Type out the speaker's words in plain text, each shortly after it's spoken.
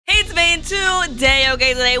And today,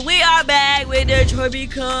 today we are back with Detroit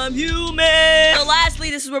Become Human. So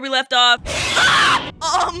lastly, this is where we left off.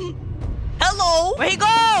 Hello. Where he go?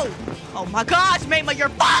 Oh my gosh, Mai-Niacs, you're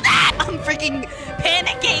falling. I'm freaking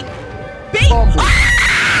panicking. Hey.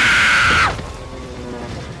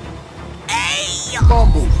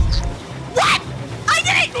 Bumble. What? I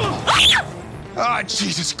did it. Ah,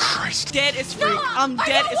 Jesus Christ. Dead is free. I'm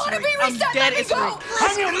dead is free. I'm dead is free.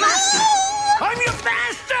 I'm your master. I'm your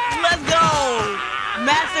master. Let's go.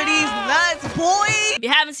 Master these nuts, boy. If you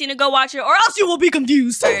haven't seen it, go watch it, or else you will be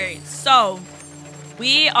confused. Alright, so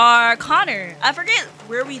we are Connor. I forget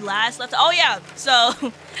where we last left. Oh yeah. So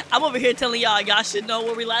I'm over here telling y'all should know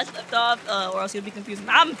where we last left off, or else you'll be confused.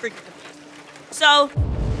 I'm freaking confused. So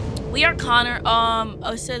we are Connor.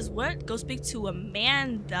 Oh, it says what? Go speak to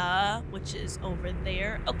Amanda, which is over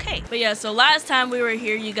there. Okay. But yeah, so last time we were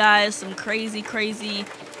here, you guys, some crazy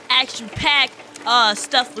action-packed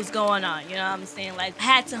stuff was going on, you know what I'm saying? Like, I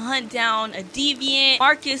had to hunt down a deviant.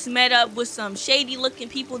 Marcus met up with some shady looking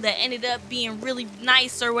people that ended up being really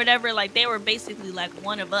nice or whatever. Like, they were basically like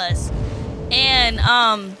one of us. And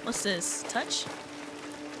what's this? Touch?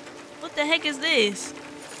 What the heck is this?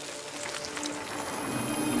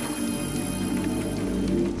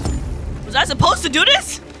 Was I supposed to do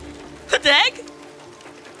this? What the heck?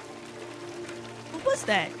 What was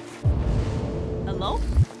that? Hello?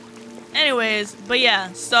 Anyways, but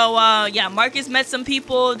yeah, so yeah, Marcus met some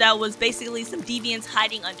people that was basically some deviants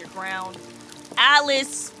hiding underground.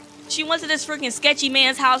 Alice, she went to this freaking sketchy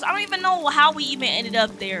man's house. I don't even know how we even ended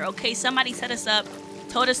up there. Okay, somebody set us up,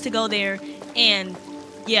 told us to go there, and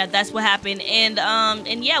yeah, that's what happened. And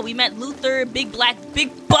yeah, we met Luther, big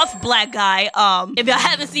buff black guy. If y'all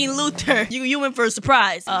haven't seen Luther, you in for a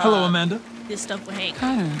surprise. Hello, Amanda. This stuff with Hank.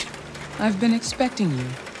 Connor, I've been expecting you.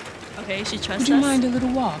 Okay, she trusts us. Would you mind a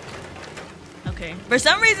little walk? Okay. For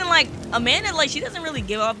some reason, like, Amanda, like, she doesn't really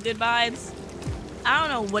give off good vibes. I don't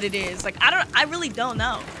know what it is. Like, I really don't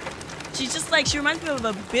know. She's just like, she reminds me of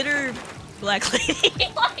a bitter black lady.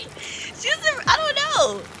 Like, she doesn't, I don't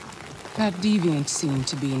know. That deviant seemed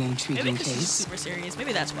to be an intriguing Maybe case. She's super serious.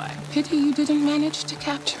 Maybe that's why. Pity you didn't manage to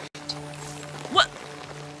capture it. What?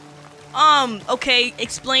 Okay,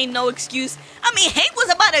 explain, no excuse. I mean, Hank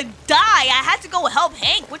was about to die. I had to go help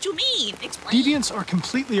Hank. What you mean? Explain. Deviants are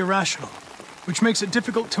completely irrational, which makes it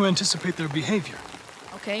difficult to anticipate their behavior.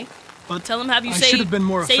 Okay. But tell him have you I should have been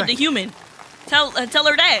more saved the effective. human. Tell her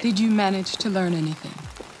that. Did you manage to learn anything?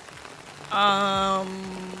 Oh,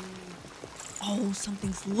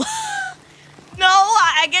 something's no,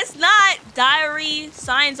 I guess not. Diary,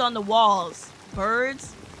 signs on the walls,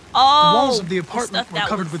 birds. Oh, the walls of the apartment were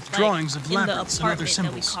covered was, with like, drawings of in labyrinths and other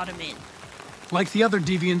symbols. That we caught him in. Like the other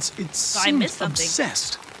deviants, it I seemed missed something.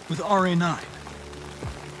 obsessed with RA9.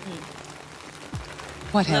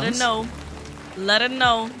 What else? Let her know. Let her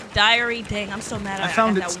know. Diary. Dang, I'm so mad. I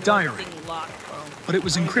found got its that diary, thing locked, bro. but it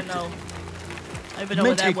was I don't even encrypted. know. I don't even It know may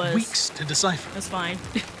what that take was. weeks to decipher. That's fine.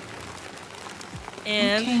 You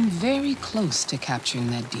And came very close to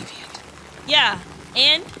capturing that deviant. yeah,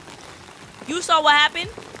 and you saw what happened.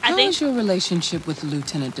 How is your relationship with the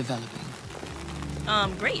lieutenant developing?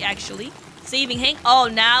 Great actually. Saving Hank. Oh,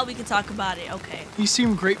 now we can talk about it. Okay. He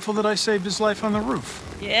seemed grateful that I saved his life on the roof.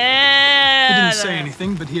 Yeah. He didn't say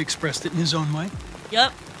anything, but he expressed it in his own way.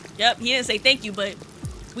 Yep. He didn't say thank you, but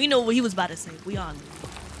we know what he was about to say. We all know.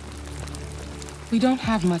 We don't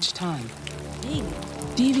have much time. Dang.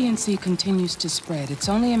 Deviancy continues to spread. It's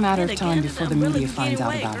only a matter of time before the media finds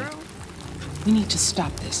out about it. We need to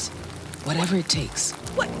stop this. Whatever it takes.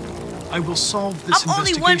 What? I will solve this I'm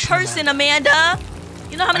only investigation. one person, Amanda.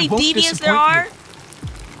 You know how many won't deviants there disappoint are? you.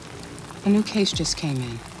 A new case just came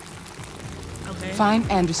in. Okay.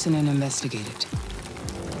 Find Anderson and investigate it.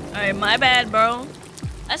 Alright, my bad, bro.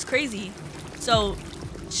 That's crazy. So,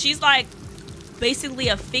 she's like basically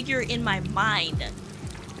a figure in my mind.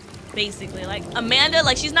 Basically. Like, Amanda,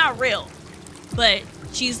 like, she's not real. But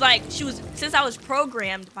she's like, since I was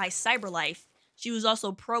programmed by Cyberlife, she was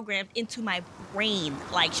also programmed into my brain.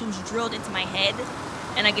 Like, she was drilled into my head.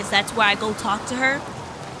 And I guess that's why I go talk to her.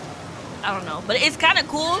 I don't know. But it's kind of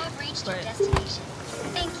cool. But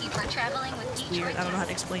Thank you for traveling with it's weird. I don't know how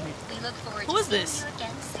to explain it. We look forward Who to is this? seeing you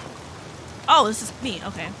again soon. Oh, this is me.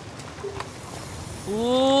 Okay.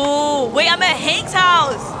 Ooh. Wait, I'm at Hank's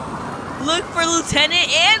house. Look for Lieutenant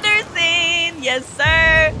Anderson. Yes,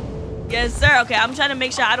 sir. Yes, sir. Okay, I'm trying to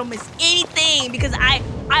make sure I don't miss anything because I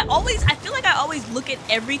feel like I always look at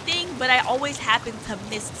everything, but I always happen to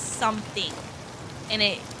miss something. And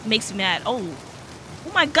it makes me mad. Oh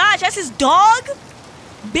my gosh, that's his dog?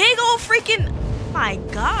 Big old freaking... My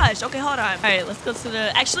gosh. Okay, hold on. All right, let's go to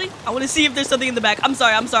the... Actually, I want to see if there's something in the back. I'm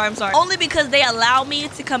sorry. Only because they allow me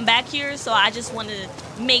to come back here, so I just want to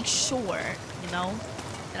make sure, you know,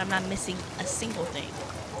 that I'm not missing a single thing.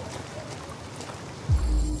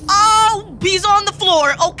 Oh, he's on the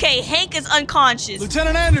floor. Okay, Hank is unconscious.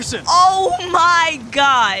 Lieutenant Anderson. Oh my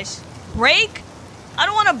gosh. Break? I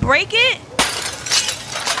don't want to break it.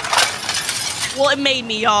 Well, it made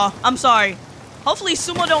me, y'all. I'm sorry. Hopefully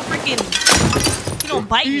Sumo don't freaking... He don't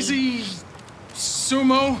bite me. Easy,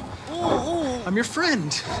 Sumo. Ooh. I'm your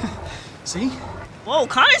friend. See? Whoa,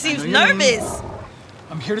 Connor seems nervous.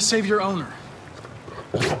 I'm here to save your owner.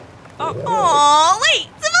 Oh, wait.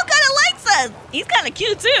 Sumo kind of likes us. He's kind of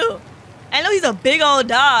cute, too. I know he's a big old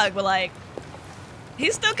dog, but, like,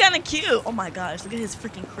 he's still kind of cute. Oh, my gosh. Look at his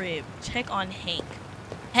freaking crib. Check on Hank.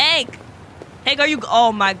 Hank, are you...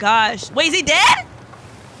 Oh, my gosh. Wait, is he dead?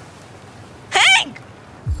 Hank!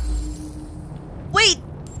 Wait.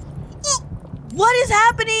 What is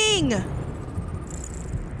happening?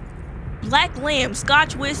 Black lamb,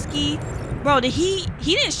 Scotch whiskey. Bro, he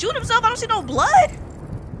didn't shoot himself? I don't see no blood.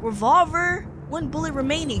 Revolver, 1 bullet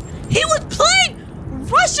remaining. He was playing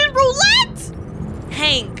Russian roulette?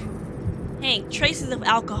 Hank, traces of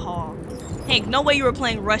alcohol. Hank, no way you were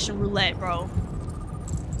playing Russian roulette, bro.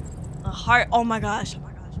 A heart, oh my gosh.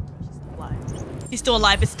 He's still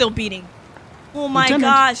alive, it's still beating. Oh my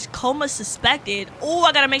gosh, coma suspected. Oh,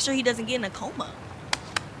 I gotta make sure he doesn't get in a coma.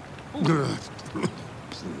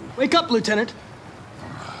 Wake up, Lieutenant.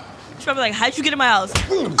 He's probably like, how'd you get in my house?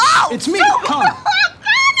 Oh, it's me, Connor.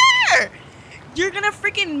 You're gonna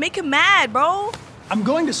freaking make him mad, bro. I'm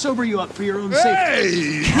going to sober you up for your own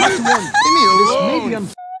safety. Hey! Not to worry. Leave me alone, This may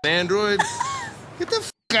be Android. Get the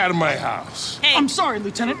f out of my house. Hey, I'm sorry,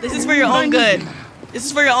 Lieutenant. this is for your own good. This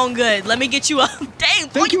is for your own good. Let me get you up. Dang,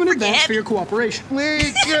 Thank you in advance forget. for your cooperation.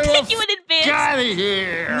 Please Thank you in advance. get out of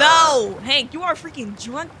here. No, Hank, you are freaking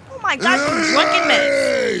drunk. Oh my gosh, you drunken mess.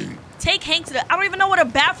 Hey! Take Hank to the... I don't even know what a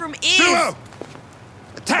bathroom is. Sumo!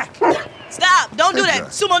 Attack! Stop. Don't do that.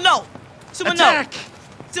 Sumo, no. Sumo, Attack!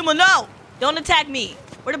 no. Sumo, no. Don't attack me.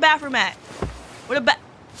 Where the bathroom at? I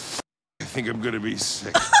think I'm gonna be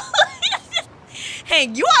sick.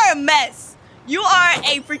 Hank, you are a mess. You are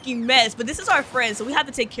a freaking mess. But this is our friend, so we have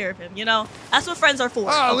to take care of him, you know? That's what friends are for,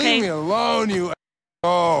 Oh, okay? leave me alone, you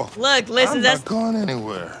Oh. Look, listen, I'm that's... not going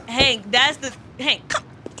anywhere. Hank, that's the... Hank,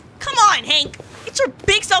 come on, Hank. Get your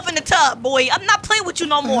big self in the tub, boy. I'm not playing with you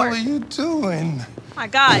no more. What are you doing? My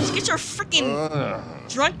gosh, get your freaking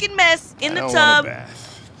drunken mess in the I don't tub. want a bath.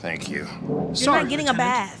 Thank you. You're not getting a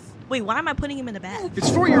bath. Wait, why am I putting him in the bath? It's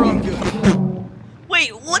for your own good. Wait,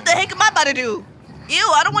 what the heck am I about to do?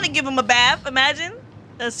 Ew, I don't want to give him a bath. Imagine.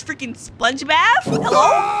 A freaking sponge bath? Hello?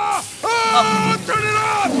 Oh, turn it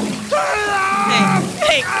off! Turn it off!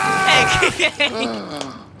 Hey.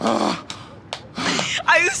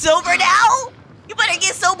 Are you sober now? You better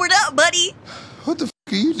get sobered up, buddy. What the f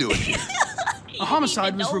are you doing here? A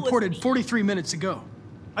homicide was reported 43 minutes ago.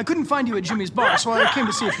 I couldn't find you at Jimmy's bar, so I came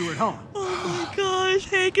to see if you were at home. Oh my gosh,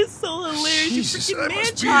 Hank is so hilarious. Jesus, you freaking I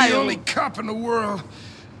must be man-child. the only cop in the world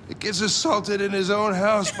that gets assaulted in his own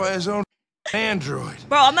house by his own android.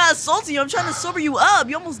 Bro, I'm not assaulting you. I'm trying to sober you up.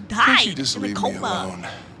 You almost died. Can't you just in a leave me coma.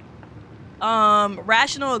 alone?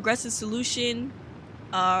 Rational, aggressive solution.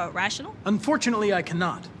 Rational? Unfortunately, I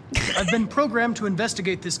cannot. I've been programmed to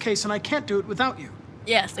investigate this case, and I can't do it without you.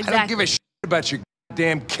 Yes, exactly. I don't give a shit about your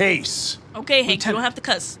damn case. Okay, Hank, you Lieutenant, don't have to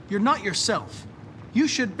cuss. You're not yourself. You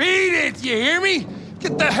should... Beat it, you hear me?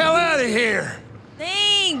 Get the hell out of here.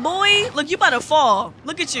 Dang, boy. Look, you about to fall.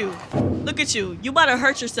 Look at you. Look at you. You about to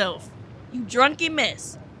hurt yourself. You drunken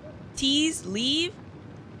mess. Tease, leave.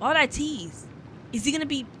 Why would I tease? Is he gonna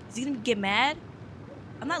get mad?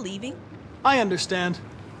 I'm not leaving. I understand.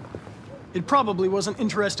 It probably wasn't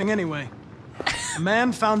interesting anyway. A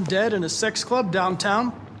man found dead in a sex club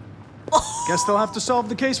downtown. Guess they'll have to solve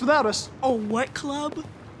the case without us. Oh, what club?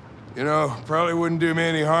 You know, probably wouldn't do me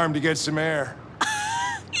any harm to get some air.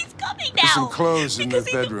 He's coming now. There's some clothes in the Because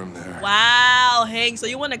he's- bedroom there. Wow, Hank. So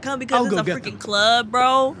you want to come because I'll it's go a get freaking them. club, bro?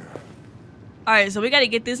 All right, so we got to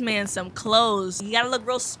get this man some clothes. He got to look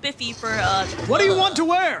real spiffy for What do you want to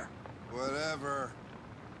wear? Whatever.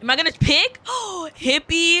 Am I gonna pick? Oh,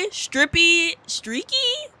 hippie, strippy, streaky?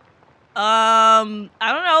 I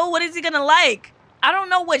don't know. What is he gonna like? I don't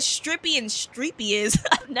know what strippy and streepy is.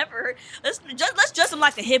 I've never heard. Let's dress him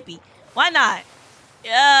like a hippie. Why not?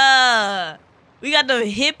 Yeah. We got the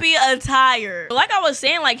hippie attire. Like I was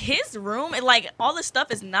saying, like his room and like all this stuff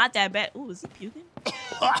is not that bad. Ooh, is he puking?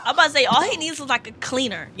 I'm about to say all he needs is like a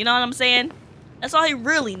cleaner. You know what I'm saying? That's all he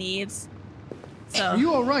really needs. So Are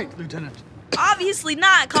you all right, Lieutenant? obviously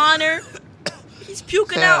not, Connor. He's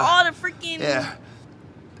puking out all the freaking... Yeah.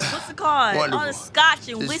 What's it called? Wonderful. All the scotch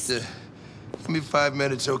and Just, whiskey. give me 5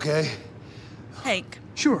 minutes, okay? Hank.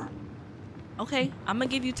 Sure. Okay, I'm gonna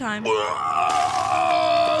give you time. Oh!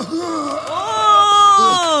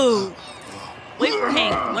 Wait for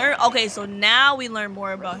Hank. Okay, so now we learn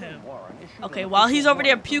more about him. Okay, while he's over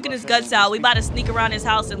there puking his guts out, we about to sneak around his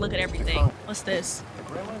house and look at everything. What's this? The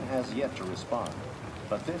Kremlin has yet to respond,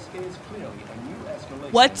 but this is clearly a new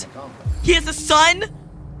escalation. What? In the conflict. He has a son?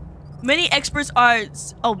 Many experts are...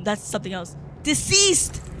 Oh, that's something else.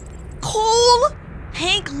 Deceased. Cole?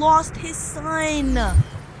 Hank lost his son.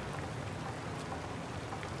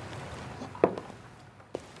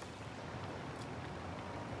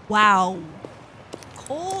 Wow.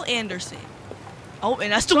 Cole Anderson. Oh,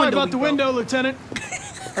 and that's the Sorry window. about the window, Lieutenant.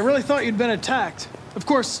 I really thought you'd been attacked. Of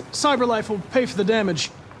course, CyberLife will pay for the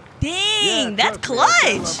damage. Dang, that's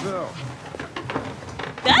clutch.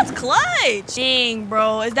 That's clutch. Dang,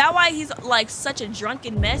 bro. Is that why he's like such a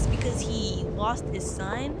drunken mess? Because he lost his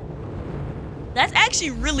son? That's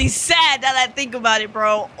actually really sad now that I think about it,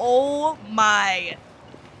 bro. Oh my.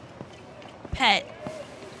 Pet.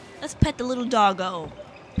 Let's pet the little doggo.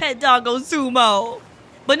 Pet doggo Sumo.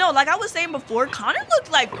 But no, like I was saying before, Connor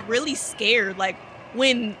looked like really scared. Like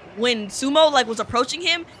when Sumo like was approaching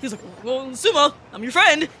him, he was like, "Well, Sumo, I'm your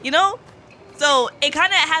friend," you know? So it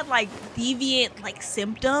kind of had like deviant like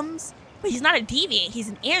symptoms, but he's not a deviant. He's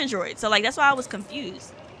an android. So like that's why I was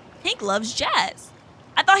confused. Hank loves jazz.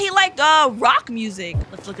 I thought he liked rock music.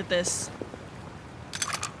 Let's look at this.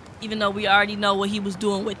 Even though we already know what he was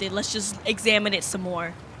doing with it, let's just examine it some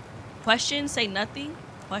more. Question? Say nothing.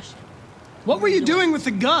 Question. What were you doing with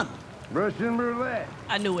the gun? Russian roulette.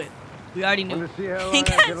 I knew it. We already knew. Want to see how long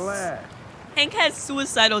Hank I can last? Hank has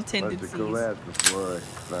suicidal Must tendencies. have collapsed before I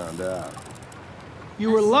found out.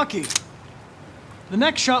 You were lucky. The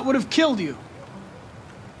next shot would have killed you.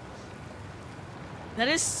 That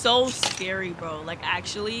is so scary, bro. Like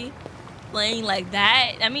actually playing like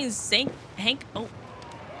that. That means Hank. Oh,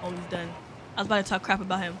 he's done. I was about to talk crap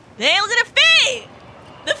about him. Damn, look at the feet.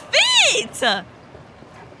 The feet.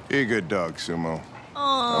 You're a good dog, Sumo. Aww.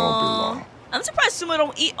 I won't be long. I'm surprised Sumo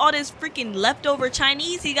don't eat all this freaking leftover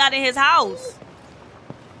Chinese he got in his house.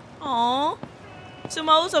 Aww.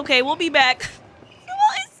 Sumo, it's okay. We'll be back.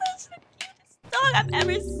 Sumo is such the cutest dog I've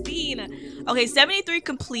ever seen. Okay, 73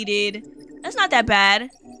 completed. That's not that bad.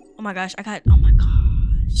 Oh my gosh, oh my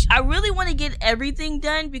gosh. I really want to get everything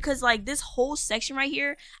done because like this whole section right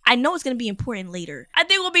here, I know it's going to be important later. I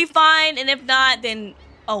think we'll be fine. And if not, then,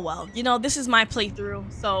 oh well. You know, this is my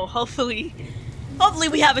playthrough. So hopefully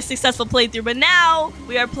we have a successful playthrough. But now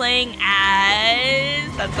we are playing as...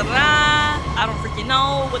 I don't freaking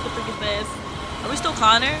know. What the frick is this? Are we still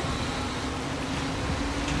Connor?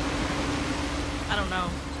 I don't know.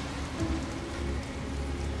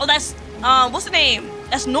 Oh, that's... what's the name?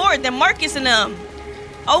 That's North and Marcus and them.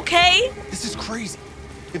 Okay. This is crazy.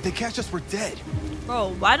 If they catch us, we're dead.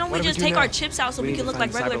 Bro, why don't we What do just we do take now? our chips out so we can look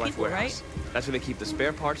like regular people, right? That's where they keep the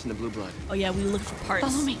spare parts and the blue blood. Oh yeah, we look for parts.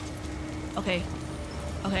 Follow me. Okay.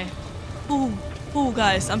 Okay. Ooh,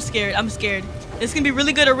 guys, I'm scared. I'm scared. It's gonna be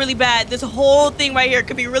really good or really bad. This whole thing right here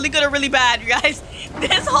could be really good or really bad, you guys.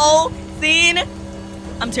 This whole scene,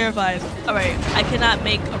 I'm terrified. All right, I cannot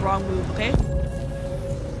make a wrong move, okay?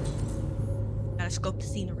 Gotta scope the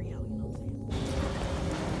scenery out, you know what I'm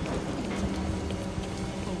saying?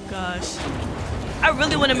 Oh gosh. I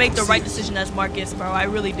really want to make the right decision as Marcus, bro. I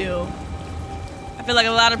really do. I feel like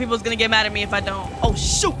a lot of people is gonna get mad at me if I don't. Oh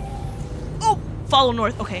shoot! Oh, follow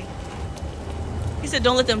North. Okay. He said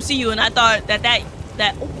don't let them see you, and I thought I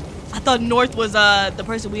thought North was the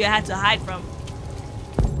person we had to hide from.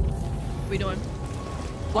 What are we doing?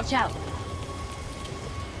 Watch out.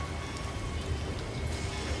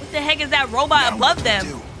 What the heck is that robot above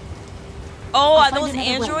them? Oh, are those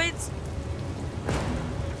androids?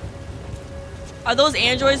 Are those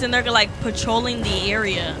androids and they're like patrolling the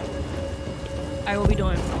area? Alright, what we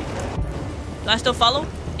doing? Do I still follow?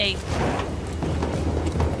 Hey.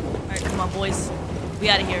 Alright, come on, boys. We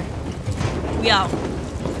out of here. We out.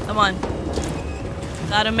 Come on.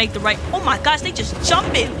 Gotta make the right. Oh my gosh, they just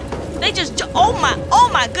jumping. They just oh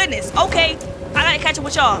my goodness. Okay. I gotta catch up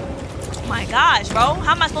with y'all. Oh my gosh, bro.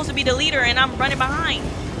 How am I supposed to be the leader and I'm running behind?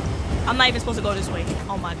 I'm not even supposed to go this way.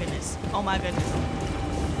 Oh my goodness. Oh my goodness.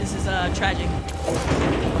 This is tragic.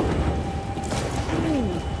 Ooh.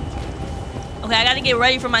 Okay, I gotta get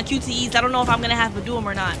ready for my QTEs. I don't know if I'm gonna have to do them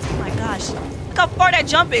or not. Oh my gosh. Look how far that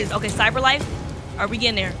jump is. Okay, CyberLife. Are we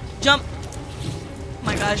getting there? Jump. Oh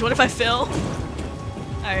my gosh, what if I fail?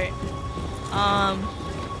 Alright.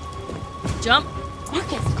 Jump.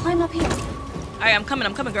 Marcus, climb up here. Alright, I'm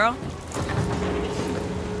coming, girl.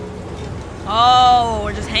 Oh,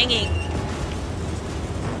 we're just hanging.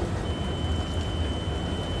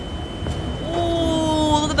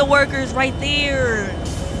 Ooh, look at the workers right there.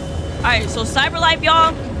 All right, so CyberLife,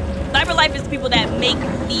 y'all. CyberLife is the people that make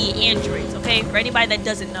the androids, okay? For anybody that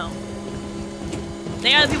doesn't know.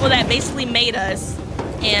 They are the people that basically made us.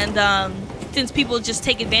 And since people just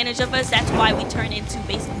take advantage of us, that's why we turn into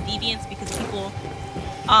basically deviants, because people,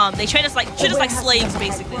 they treat us like slaves,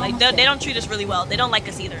 basically. Like, they don't treat us really well. They don't like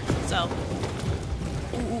us either, so.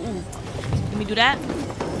 Ooh. Let me do that.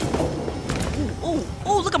 Ooh,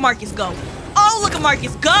 look at Marcus go. Oh, look at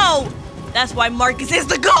Marcus go. That's why Marcus is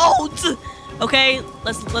the GOAT. Okay,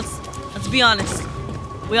 let's be honest.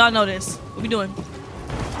 We all know this. What we doing?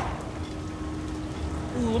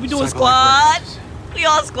 Ooh, what we doing, squad? We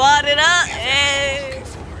all squatted up. Hey.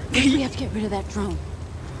 We have to get rid of that drone.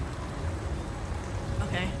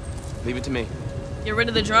 Okay. Leave it to me. Get rid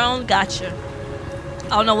of the drone? Gotcha. I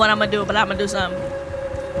don't know what I'm gonna do, but I'm gonna do something.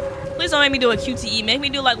 Please don't make me do a QTE. Make me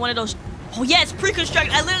do like one of those. Oh, yes, pre-construct.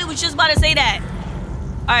 I literally was just about to say that.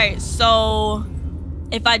 All right, so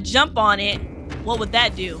if I jump on it, what would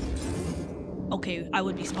that do? Okay, I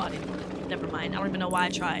would be spotted. Never mind. I don't even know why I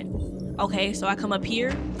tried. Okay, so I come up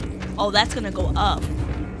here. Oh, that's gonna go up.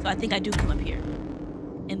 So I think I do come up here.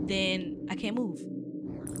 And then I can't move.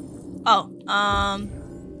 Oh,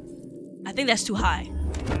 I think that's too high.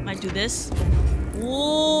 Might do this.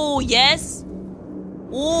 Ooh, yes.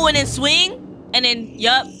 Ooh, and then swing. And then,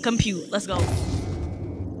 yup, compute. Let's go.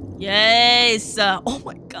 Yes. Oh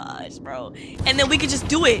my gosh, bro. And then we could just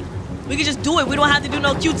do it. We could just do it. We don't have to do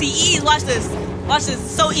no QTEs. Watch this. Watch this.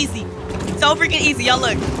 It's so easy. So freaking easy. Y'all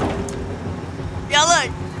look. Y'all look.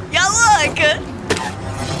 Y'all look.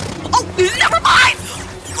 Oh, never mind.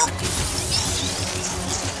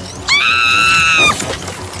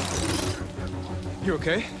 You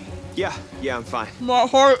okay? Yeah, I'm fine. My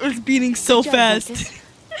heart is beating so fast.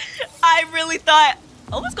 I really thought,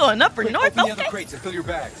 oh, it's going up or north. Open the other crates and fill your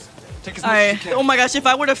bags. Take as much Alright. as you can. Oh my gosh, if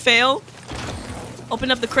I were to fail, open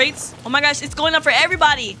up the crates. Oh my gosh, it's going up for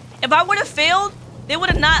everybody. If I would have failed, they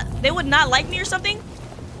would not like me or something.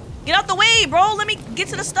 Get out the way, bro. Let me get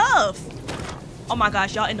to the stuff. Oh my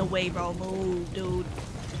gosh, y'all in the way, bro. Move, dude.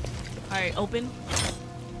 Alright, open.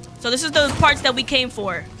 So this is the parts that we came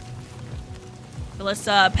for. So let's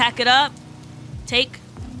pack it up. Take.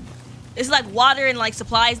 It's like water and like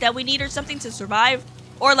supplies that we need or something to survive.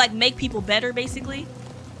 Or like make people better, basically.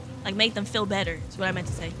 Like make them feel better. That's what I meant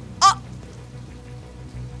to say. Oh!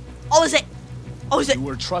 Oh, is it? Oh, is it? You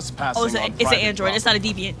were trespassing. Oh, it's an android. It's not a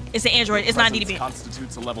deviant. It's an android. It's not a deviant.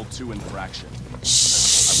 Constitutes a level 2 infraction.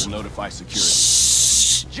 Shh. I will notify security.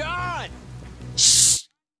 Shh. John! Shh.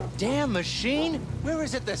 Damn machine! Where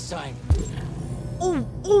is it this time?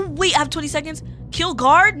 Oh, wait, I have 20 seconds. Kill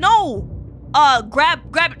guard? No. Grab.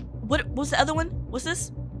 What's the other one? What's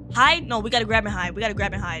this? Hide? No, we gotta grab and hide. We gotta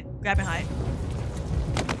grab and hide. Grab and hide.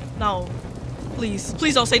 No. Please.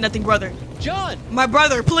 Please don't say nothing, brother. John! My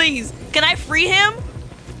brother, please. Can I free him?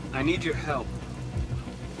 I need your help.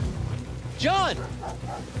 John!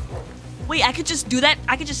 Wait, I could just do that?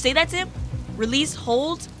 I could just say that to him? Release,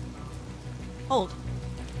 hold. Hold.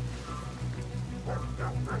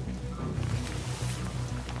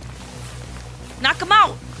 Knock him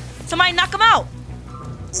out. Somebody knock him out.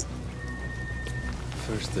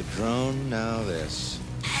 First the drone, now this.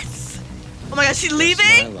 Yes. Oh my gosh, she's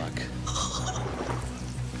leaving? My luck.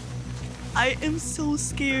 I am so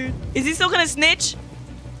scared. Is he still gonna snitch?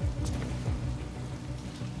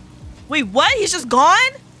 Wait, what? He's just gone?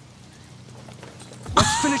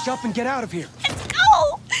 Let's finish up and get out of here. Let's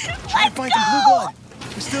go. Try to find some blue blood.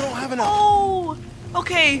 We still don't have enough. Oh,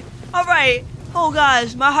 okay. All right. Oh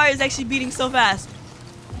gosh, my heart is actually beating so fast.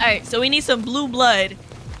 All right, so we need some blue blood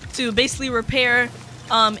to basically repair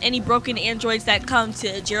any broken androids that come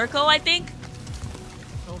to Jericho, I think.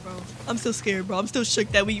 Oh, bro. I'm still scared, bro. I'm still shook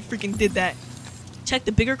that we freaking did that. Check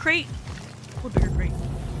the bigger crate. What bigger crate?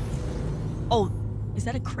 Oh, is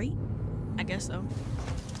that a crate? I guess so. All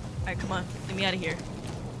right, come on. Get me out of here.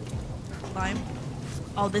 Climb.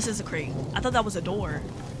 Oh, this is a crate. I thought that was a door.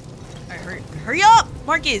 All right, hurry up,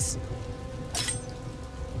 Marcus.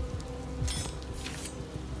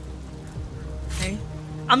 Okay.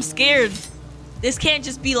 I'm scared. This can't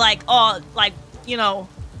just be like, oh, like, you know,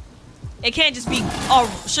 it can't just be all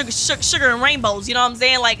sugar and rainbows, you know what I'm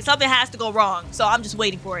saying? Like, something has to go wrong, so I'm just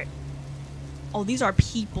waiting for it. Oh, these are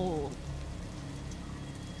people.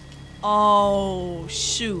 Oh,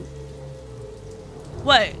 shoot.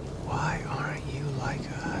 What? Why aren't you like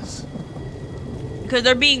us? Because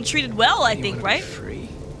they're being treated well, I think, right? Free.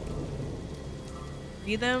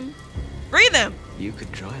 Free them? Free them! You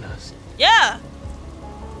could join us. Yeah!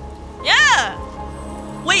 Yeah.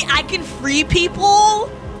 Wait, I can free people?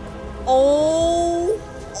 Oh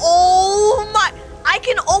my. I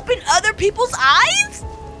can open other people's eyes?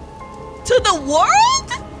 To the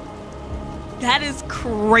world? That is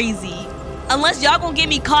crazy. Unless y'all gonna get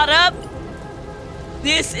me caught up,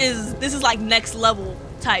 this is like next level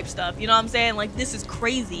type stuff. You know what I'm saying? Like, this is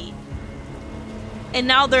crazy. And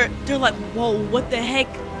now they're like, whoa, what the heck?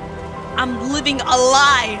 I'm living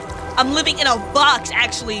alive. I'm living in a box,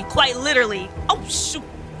 actually, quite literally. Oh shoot.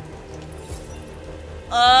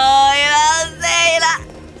 Oh, you know what I'm saying?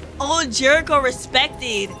 Oh, Jericho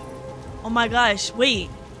respected. Oh my gosh, wait.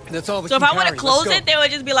 That's all. So if I want to close it, they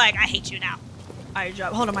would just be like, I hate you now. All right,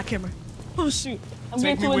 drop. Hold on my camera. Oh shoot. I'm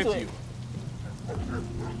getting too into it.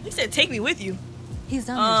 He said, take me with you. He's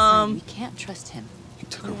on their side. We can't trust him. He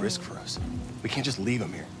took a risk for us. We can't just leave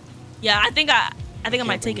him here. Yeah, I think I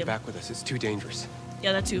might take him back with us. It's too dangerous.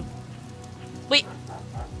 Yeah, that too. Wait.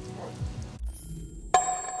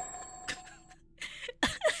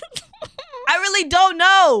 I really don't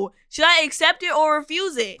know. Should I accept it or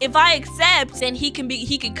refuse it? If I accept, then he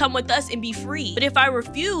can come with us and be free. But if I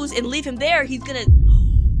refuse and leave him there, he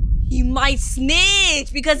might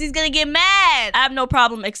snitch because he's gonna get mad. I have no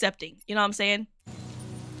problem accepting. You know what I'm saying?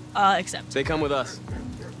 Accept. They come with us.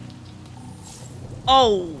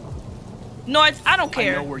 Oh. No, I don't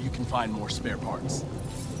care. I know where you can find more spare parts.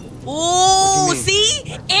 Ooh, see?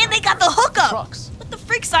 And they got the hookup. Trucks. What the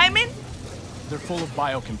freak, Simon? They're full of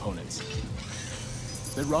biocomponents.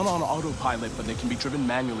 They run on autopilot, but they can be driven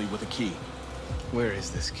manually with a key. Where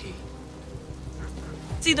is this key?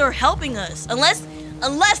 See, they're helping us. Unless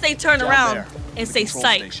they turn Down around there, and the say control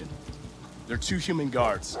psych. station. They're 2 human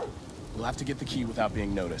guards. We'll have to get the key without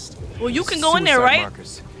being noticed. Well, you can go in there, right?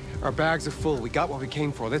 Marcus. Our bags are full. We got what we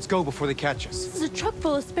came for. Let's go before they catch us. This is a truck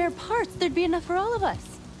full of spare parts. There'd be enough for all of us.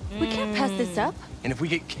 We can't pass this up. And if we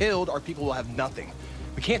get killed, our people will have nothing.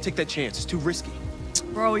 We can't take that chance. It's too risky.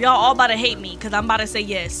 Bro, y'all all about to hate me because I'm about to say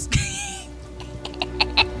yes.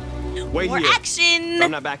 Wait More here. action. If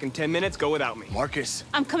I'm not back in 10 minutes, go without me. Marcus.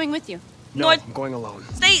 I'm coming with you. No, I'm going alone.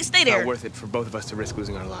 Stay there. Not worth it for both of us to risk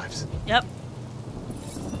losing our lives. Yep.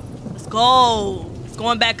 Let's go. It's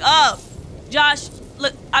going back up. Josh,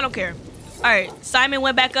 look, I don't care. All right, Simon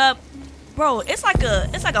went back up. Bro, it's like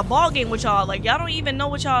a ball game with y'all. Like, y'all don't even know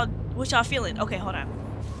what y'all feeling. Okay, hold on.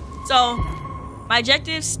 So, my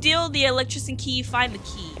objective: steal the electricity key, find the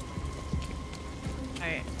key. All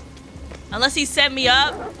right. Unless he set me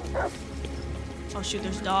up. Oh shoot,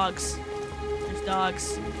 there's dogs. There's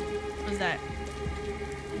dogs. What is that?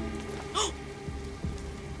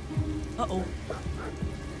 Uh-oh.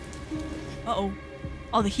 Uh-oh.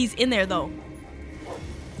 Oh, he's in there though.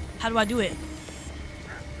 How do I do it?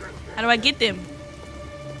 How do I get them?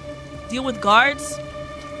 Deal with guards?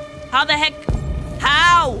 How the heck?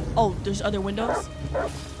 How? Oh, there's other windows?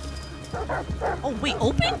 Oh, wait,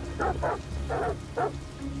 open?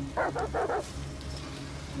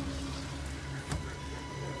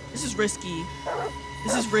 This is risky.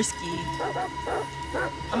 This is risky.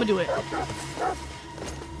 I'm gonna do it.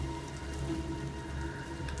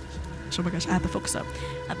 Oh my gosh, I have to focus up.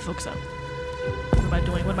 I have to focus up. What am I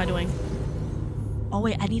doing? What am I doing? Oh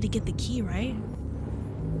wait, I need to get the key, right?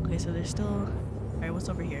 Okay, so there's still... Alright, what's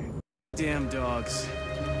over here? Damn dogs.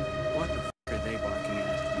 What the f are they barking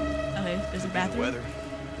at? Okay, there's a bathroom. Weather.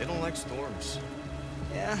 They don't like storms.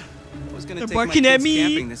 Yeah, I was gonna They're take my barking at kids me.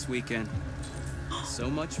 camping this weekend. So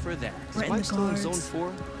much for that. Right in Am I the still in guards. zone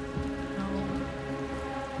 4? No.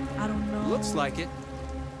 I don't know. Looks like it.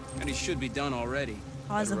 And he should be done already.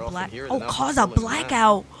 Cause a Better off in black... here Oh, than out cause in a the full of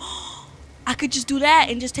blackout. I could just do that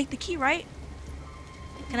and just take the key, right?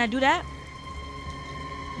 Can I do that?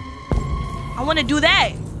 I want to do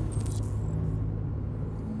that.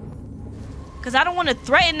 Because I don't want to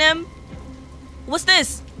threaten them. What's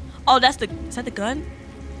this? Oh, that's the... Is that the gun?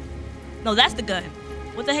 No, that's the gun.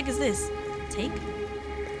 What the heck is this? Take?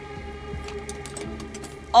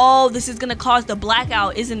 Oh, this is going to cause the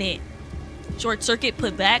blackout, isn't it? Short circuit,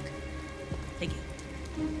 put back. Take it.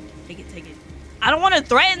 Take it, take it. I don't want to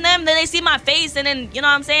threaten them. Then they see my face and then, you know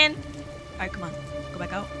what I'm saying? All right, come on. Go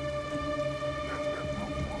back out.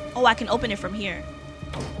 Oh, I can open it from here.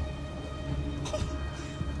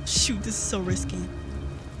 Shoot, this is so risky.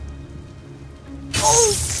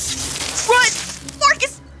 Oh! Run!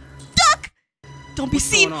 Marcus! Duck! Don't be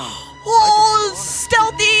seen. Oh,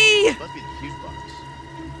 stealthy! Must be the fuse box.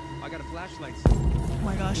 I got a flashlight. Oh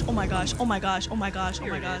my gosh, oh my gosh, oh my gosh, oh my gosh, oh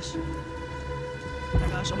my gosh. Oh my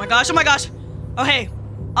gosh, oh my gosh, oh my gosh. Okay,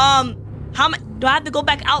 how many, do I have to go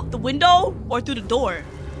back out the window or through the door?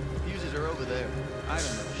 Fuses are over there. I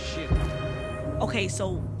don't know shit. Okay,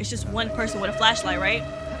 so it's just one person with a flashlight, right?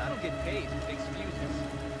 And I don't get Hey, excuse us.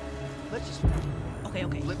 Let's just Okay,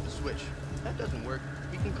 okay. flip the switch. That doesn't work.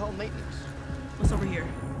 We can call maintenance. What's over here?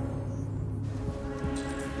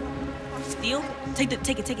 Steal? Take it.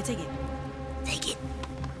 Take it.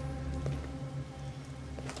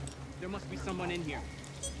 There must be someone in here.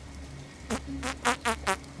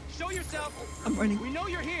 Show yourself. I'm running. We know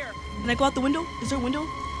you're here. Can I go out the window? Is there a window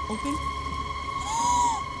open?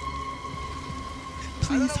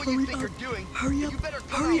 Please hurry up. Hurry up.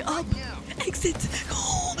 Hurry up. Exit. Go.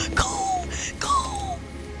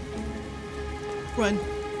 Run.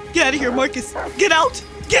 Get out of here, Marcus. Get out.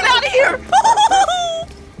 Get out of here.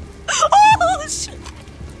 Oh, shit.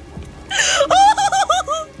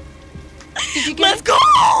 Did you get Let's go.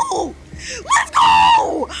 Let's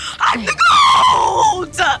go. I'm the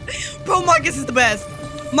GOAT. Bro, Marcus is the best.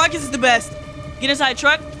 Marcus is the best. Get inside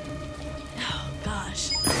truck. Oh,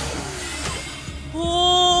 gosh.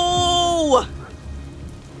 Oh.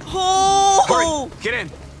 Hurry, get in.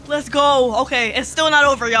 Let's go. Okay, it's still not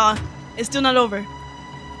over, y'all. It's still not over.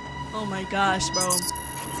 Oh my gosh, bro.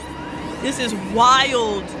 This is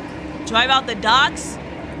wild. Drive out the docks?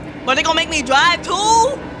 But they gonna make me drive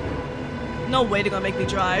too? No way they're gonna make me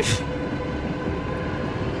drive.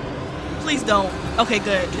 Please don't. Okay,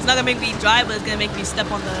 good. It's not gonna make me drive, but it's gonna make me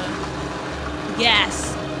step on the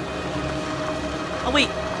gas. Oh, wait.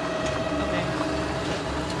 Okay.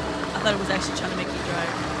 I thought it was actually trying to make me drive.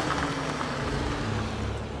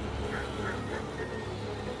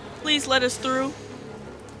 Please let us through.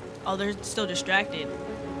 Oh, they're still distracted.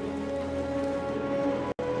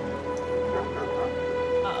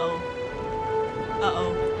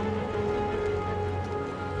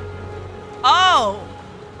 Oh,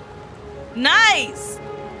 nice.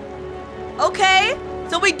 Okay,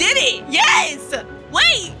 so we did it. Yes.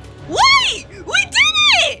 Wait, we did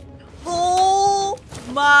it. Oh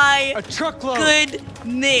my A truckload.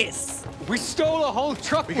 goodness. We stole a whole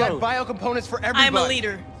truckload. We got bio components for everybody. I am a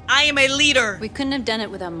leader. I am a leader. We couldn't have done it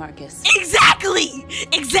without Marcus. Exactly.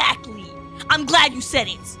 I'm glad you said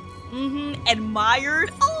it. Admired.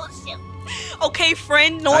 Oh shit. Okay,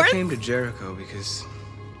 friend North. I came to Jericho because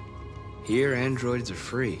here androids are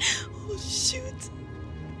free. Oh shoot.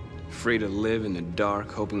 Free to live in the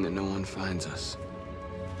dark, hoping that no one finds us.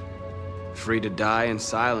 Free to die in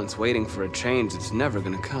silence, waiting for a change that's never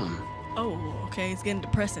gonna come. Oh, okay. It's getting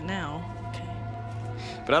depressing now. Okay.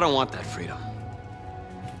 But I don't want that freedom.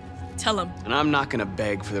 Tell him. And I'm not gonna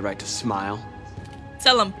beg for the right to smile.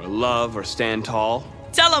 Tell him. Or love, or stand tall.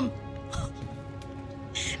 Tell him.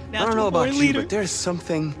 I don't know about you, but there's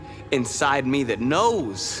something inside me that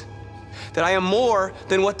knows that I am more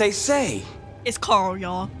than what they say. It's Carl,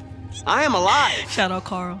 y'all. I am alive. Shout out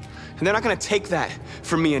Carl. And they're not gonna take that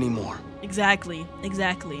from me anymore. Exactly.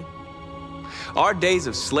 Our days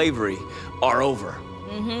of slavery are over.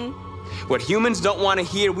 What humans don't want to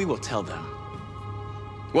hear, we will tell them.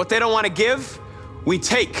 What they don't want to give, we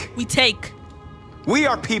take. We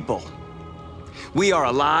are people. We are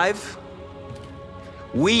alive.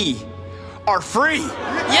 We are free.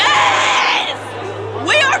 Yes!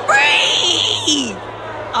 We are free!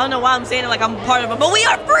 I don't know why I'm saying it like I'm part of it, but we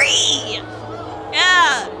are free!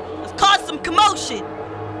 Yeah! Let's cause some commotion.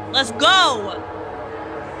 Let's go!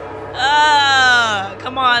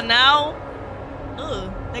 Come on now.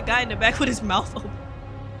 Ugh, that guy in the back with his mouth open.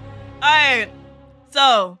 Alright,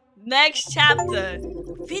 so, next chapter.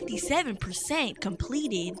 57%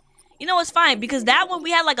 completed. You know, it's fine because that one we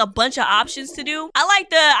had like a bunch of options to do. I like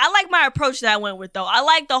my approach that I went with though. I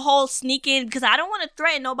like the whole sneaking because I don't want to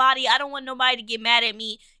threaten nobody. I don't want nobody to get mad at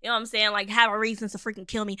me. You know what I'm saying? Like have a reason to freaking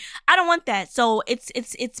kill me. I don't want that. So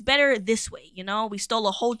it's better this way. You know, we stole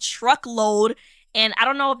a whole truckload, and I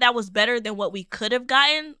don't know if that was better than what we could have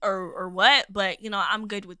gotten or what. But you know, I'm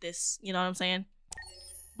good with this. You know what I'm saying?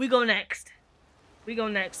 We go next.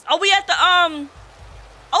 Oh, we at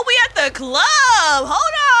the club.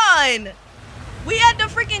 Hold on. We at the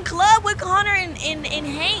freaking club with Connor and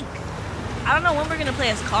Hank. I don't know when we're gonna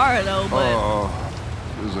play as Kara though, but Oh,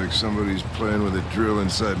 feels like somebody's playing with a drill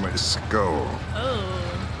inside my skull. Oh.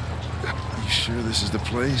 You sure this is the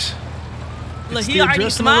place? Look, he already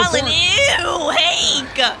smiling. Ew,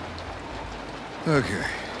 Hank. Okay.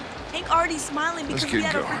 Hank already smiling because we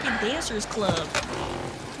had a freaking dancers club.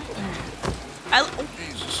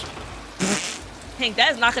 Jesus. Hank,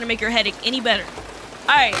 that is not gonna make your headache any better.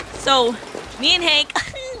 Alright, so me and Hank,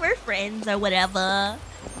 we're friends or whatever.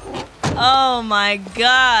 Oh my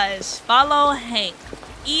gosh. Follow Hank.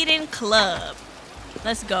 Eden Club.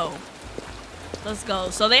 Let's go.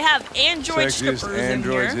 So they have android strippers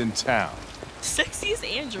androids in here. in town. Sexiest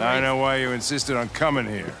androids. I know why you insisted on coming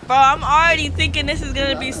here. Bro, I'm already thinking this is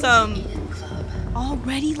gonna be some...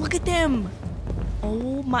 Already, look at them.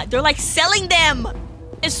 Oh my, they're like selling them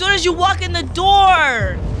as soon as you walk in the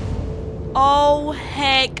door. Oh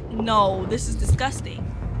heck no, this is disgusting.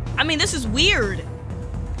 I mean, this is weird.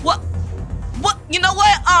 What? You know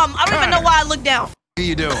what? I don't even know why I looked down. What are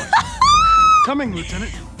you doing? Coming,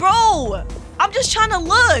 Lieutenant. Bro, I'm just trying to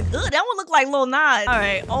look. Ugh, that one looked like Lil Nas. All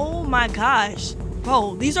right, oh my gosh.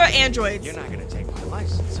 Bro, these are androids. You're not gonna take my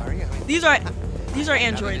license, are you? These are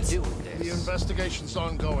androids. The investigation's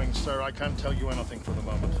ongoing, sir. I can't tell you anything for the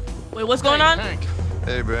moment. Wait, what's going on? Hank.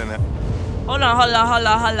 Hey, Ben. Hold on.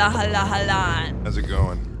 How's it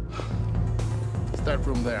going? It's that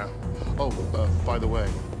room there. Oh, by the way,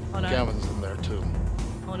 Hold on. Gavin's in there too.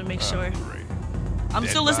 I want to make sure. Great. I'm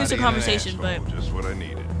still listening to conversation, but just what I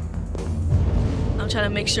needed. I'm trying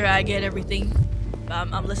to make sure I get everything.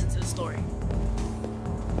 I'm listening to the story.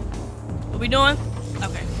 What we doing?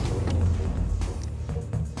 Okay.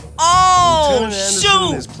 Oh, Lieutenant Anderson shoot!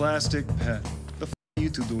 and his plastic pet. The f are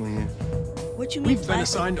you two doing here? What you mean? We've been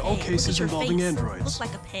assigned all cases involving androids. Looks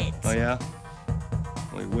like a pet. Oh yeah?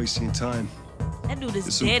 Well, you're wasting your time. That dude is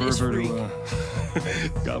This dead as pervert freak.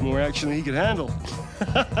 who got more action than he could handle.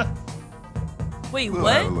 Wait, We'll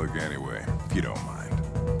what? have a look anyway, if you don't mind.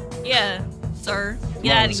 Yeah, sir. Come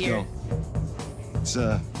Get on, out of let's here.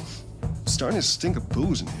 go. It's starting to stink of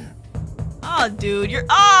booze in here. Oh, dude,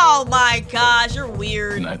 oh my gosh, you're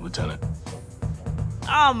weird. Good night, Lieutenant.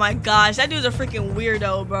 Oh my gosh, that dude's a freaking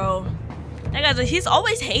weirdo, bro. That guy's he's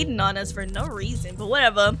always hating on us for no reason, but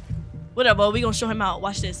whatever. Whatever, we gonna show him out.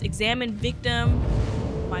 Watch this. Examine victim.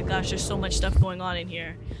 Oh my gosh, there's so much stuff going on in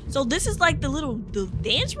here. So this is like the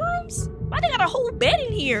dance rooms? Why they got a whole bed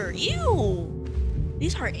in here? Ew.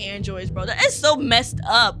 These are androids, bro. That is so messed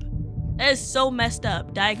up. That is so messed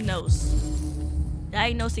up. Diagnose.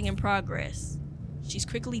 Diagnosing in progress. She's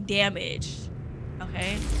critically damaged.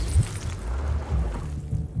 Okay.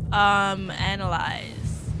 Analyze.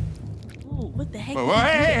 Ooh, what the heck? Whoa,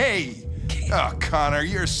 hey! Oh, Connor,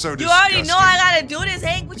 you're so disgusting. You already know I gotta do this,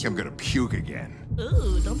 Hank. I think I'm gonna puke again.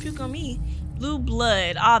 Ooh, don't puke on me. Blue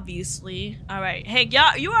blood, obviously. All right, Hank,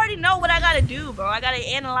 y'all, you already know what I gotta do, bro. I gotta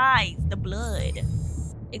analyze the blood.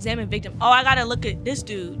 Examine victim. Oh, I gotta look at this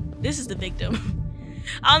dude. This is the victim.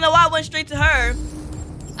 I don't know why I went straight to her.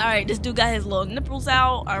 All right, this dude got his little nipples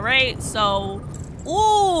out. All right, so,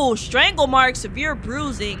 ooh, strangle marks, severe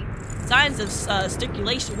bruising, signs of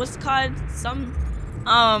circulation. What's it called? Some,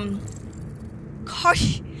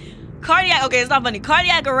 cardiac. Okay, it's not funny.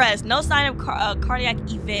 Cardiac arrest. No sign of cardiac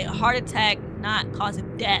event. Heart attack, not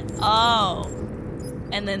causing death. Oh,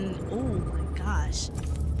 and then, oh my gosh,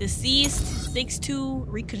 deceased. 6'2",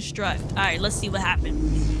 reconstruct. All right, let's see what happened.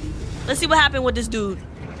 Let's see what happened with this dude.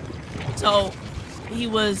 So, he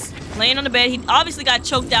was laying on the bed. He obviously got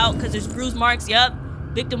choked out because there's bruise marks. Yep.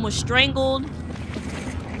 Victim was strangled.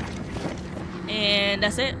 And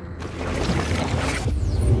that's it.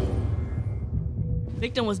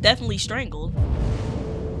 Victim was definitely strangled.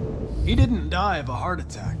 He didn't die of a heart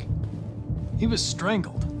attack. He was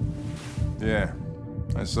strangled. Yeah,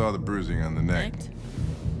 I saw the bruising on the neck.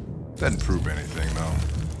 Doesn't prove anything, though.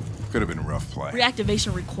 Could have been rough play.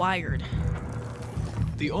 Reactivation required.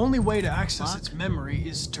 The only way to access its memory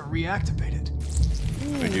is to reactivate it.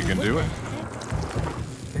 Think you can do it?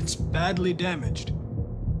 It's badly damaged.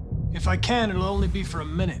 If I can, it'll only be for a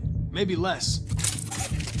minute, maybe less.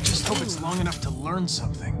 Just hope it's long enough to learn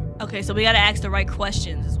something. Okay, so we gotta ask the right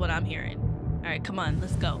questions, is what I'm hearing. All right, come on,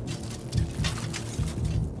 let's go.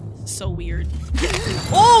 This is so weird.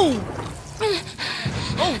 Oh!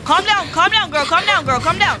 Oh, calm down, girl, calm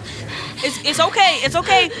down. It's okay, it's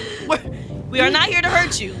okay. We are not here to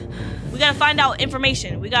hurt you. We gotta find out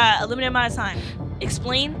information. We got a limited amount of time.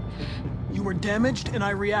 Explain. You were damaged and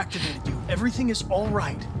I reactivated you. Everything is all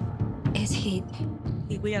right. Is he...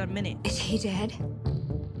 We got a minute. Is he dead?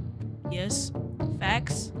 Yes.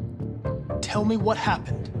 Facts. Tell me what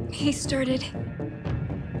happened. He started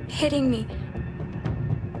hitting me.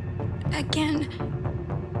 Again.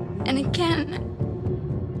 And again.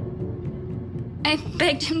 I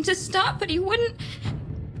begged him to stop, but he wouldn't.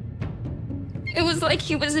 It was like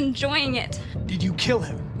he was enjoying it. Did you kill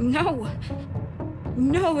him? No.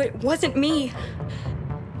 No, it wasn't me.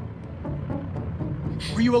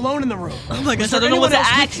 Were you alone in the room? Oh my gosh, I don't know what to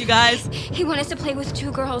ask you guys. He wanted to play with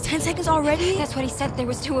 2 girls. 10 seconds already? That's what he said. There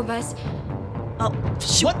was 2 of us. Oh,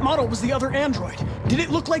 shoot. What model was the other android? Did it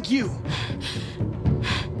look like you?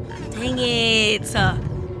 Dang it. Did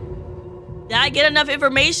I get enough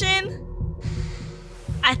information?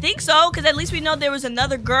 I think so, because at least we know there was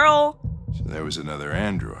another girl. So there was another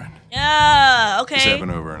android. Yeah, okay. This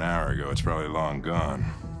happened over an hour ago. It's probably long gone.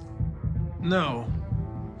 No.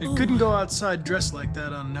 It couldn't go outside dressed like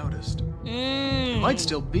that unnoticed. It might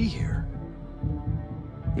still be here.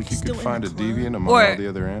 Think you could find a deviant among all the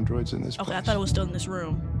other androids in this place? Okay, I thought it was still in this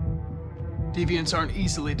room. Deviants aren't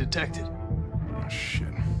easily detected. Oh, shit.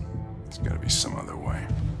 There's gotta be some other way.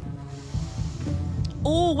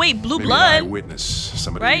 Oh, wait, blue Maybe blood. an eyewitness,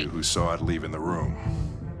 somebody who saw it leaving the room.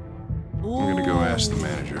 Ooh. I'm gonna go ask the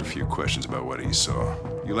manager a few questions about what he saw.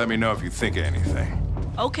 You let me know if you think of anything.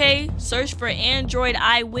 Okay, search for android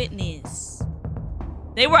eyewitness.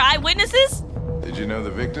 They were eyewitnesses? Did you know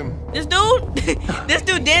the victim? This dude? This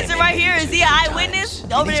dude dancing right here, is he an eyewitness?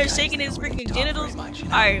 Over there shaking his freaking genitals?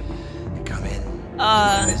 Alright. Come in.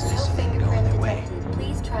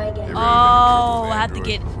 Oh, I have to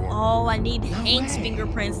get... Oh, I need Hank's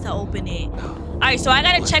fingerprints to open it. Alright, so I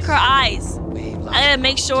gotta check her eyes. I gotta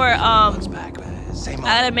make sure, I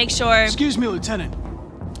gotta make sure... Excuse me, Lieutenant.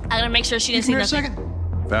 I gotta make sure she didn't see nothing.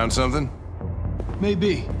 Found something?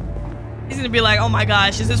 Maybe. He's gonna be like, oh my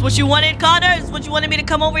gosh, is this what you wanted, Connor? Is this what you wanted me to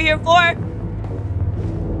come over here for?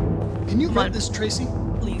 Can you run this, Tracy?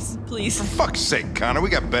 Please, please. For fuck's sake, Connor, we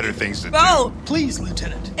got better things to do. Bro! Please,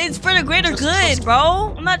 Lieutenant. It's for the greater good,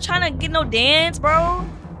 bro. I'm not trying to get no dance, bro.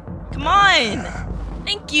 Come on.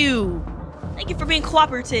 Thank you. Thank you for being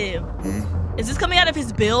cooperative. Is this coming out of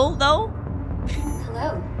his bill, though?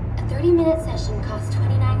 Hello. A 30-minute session costs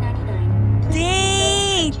 $29.99.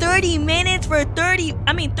 Dang, 30 minutes for 30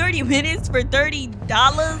 minutes for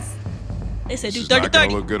 $30? They said do 30 not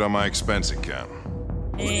gonna look good on my expense account.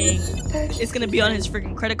 Dang. It's gonna be on his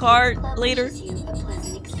freaking credit card later. That's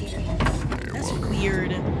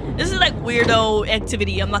weird. This is like weirdo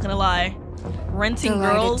activity, I'm not gonna lie. Renting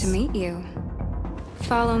girls. Delighted to meet you.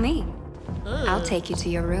 Follow me. I'll take you to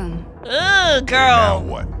your room. Ugh, girl. Now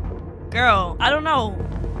what? Girl, I don't know.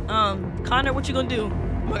 Connor, what you gonna do?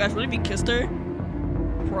 Oh my gosh, what if he kissed her?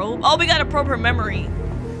 Probe? Oh, we gotta probe her memory.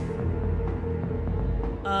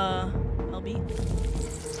 LB.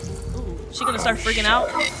 Ooh, she gonna start freaking out?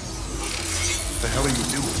 What the hell are you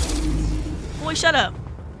doing? Boy, shut up.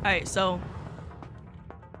 Alright, so.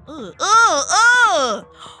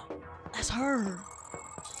 That's her.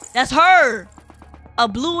 That's her. A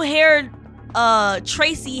blue-haired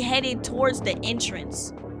Tracy headed towards the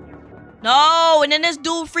entrance. No, and then this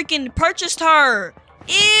dude freaking purchased her.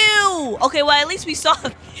 Ew. Okay, well at least we saw,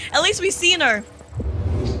 at least we seen her.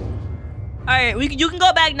 All right, you can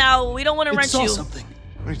go back now. We don't want to rent you. Something.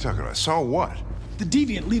 What are you talking about? Saw what? The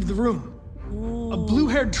deviant leave the room. Ooh. A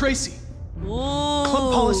blue-haired Tracy. Ooh.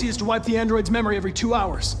 Club policy is to wipe the android's memory every 2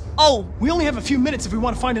 hours. Oh. We only have a few minutes if we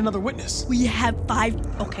want to find another witness. We have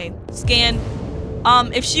 5. Okay, scan.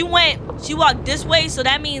 If she walked this way, so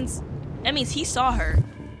that means he saw her.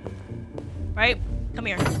 Right? Come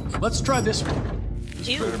here. Let's try this one.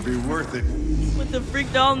 This better be worth it. With the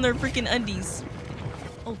freak doll and their freaking undies.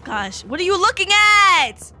 Oh gosh, what are you looking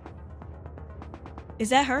at? Is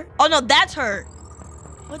that her? Oh no, that's her.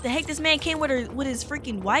 What the heck? This man came with his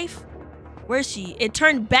freaking wife? Where is she? It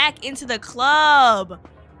turned back into the club.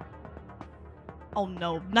 Oh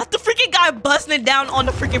no, not the freaking guy busting it down on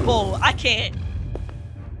the freaking pole. I can't.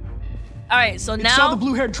 All right, so now. Saw the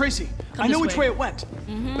blue-haired Tracy. I know which way it went.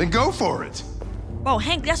 Then go for it. Bro,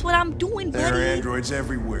 Hank, that's what I'm doing, buddy. There are androids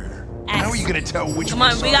everywhere. How are you gonna tell which Come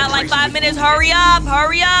one? on, we got like 5 minutes. Hurry up,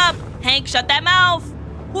 hurry up. Hank, shut that mouth.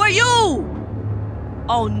 Who are you?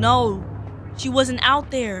 Oh no, she wasn't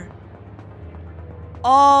out there.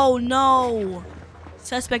 Oh no.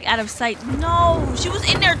 Suspect out of sight. No, she was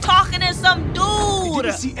in there talking to some dude. I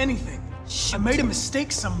didn't see anything. I made a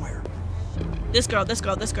mistake somewhere. This girl.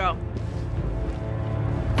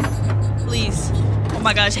 Please. Oh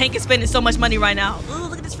my gosh, Hank is spending so much money right now. Ooh,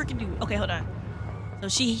 look at this freaking dude. Okay, hold on. So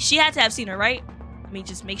she had to have seen her, right? Let me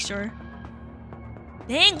just make sure.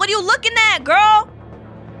 Dang, what are you looking at, girl?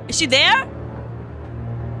 Is she there?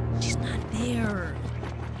 She's not there.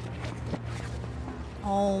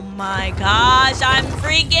 Oh my gosh, I'm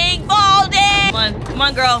freaking balding! Come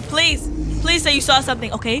on, girl, please. Please say you saw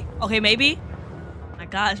something. Okay, maybe. Oh my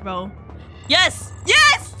gosh, bro. Yes!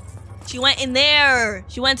 She went in there.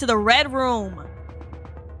 She went to the red room.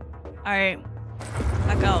 All right,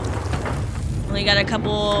 back out. We only got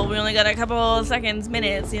a couple seconds,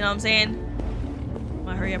 minutes. You know what I'm saying? Come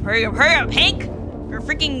on, hurry up, Hank! You're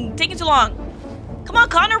freaking taking too long. Come on,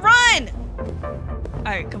 Connor, run! All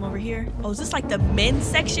right, come over here. Oh, is this like the men's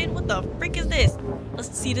section? What the frick is this? Let's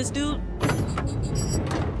see this dude.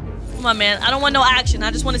 Come on, man. I don't want no action. I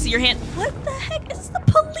just want to see your hand. What the heck? Is this the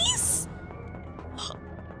police?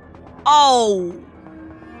 Oh.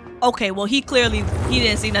 Okay, well, he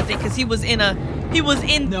didn't see nothing because he was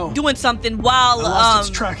doing something while I lost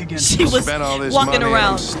its track again. She was spent all this walking money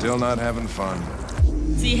around. And I'm still not having fun.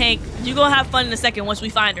 See, Hank, you gonna have fun in a second once we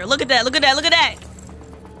find her. Look at that, look at that, look at that.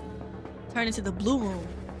 Turn into the blue room.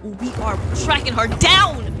 Ooh, we are tracking her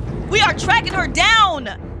down. We are tracking her down.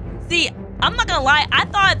 See, I'm not gonna lie. I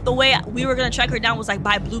thought the way we were gonna track her down was like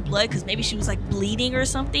by blue blood, because maybe she was like bleeding or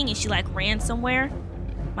something and she like ran somewhere.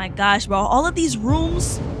 My gosh, bro. All of these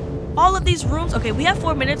rooms. Okay, we have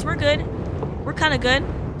 4 minutes. We're good. We're kind of good.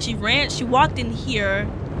 She walked in here.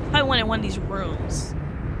 Probably went in one of these rooms.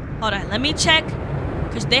 Hold on, let me check.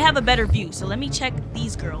 Because they have a better view. So let me check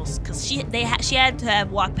these girls. Because she had to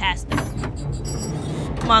have walked past them.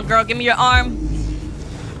 Come on, girl. Give me your arm.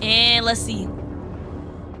 And let's see.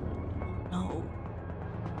 No.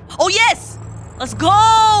 Oh, yes! Let's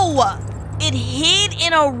go! It hid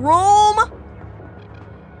in a room.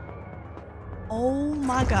 Oh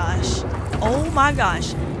my gosh. Oh my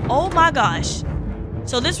gosh. Oh my gosh.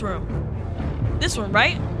 So this room. This one,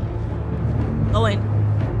 right? Go in.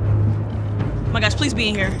 Oh my gosh, please be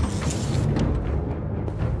in here.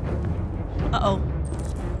 Uh-oh.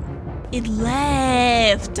 It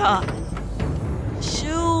left.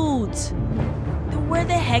 Shoot. Then where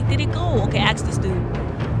the heck did it go? Okay, ask this dude.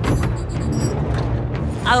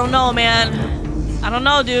 I don't know, man. I don't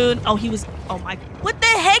know, dude. Oh, he was... Oh my... What the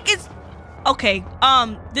heck is... Okay,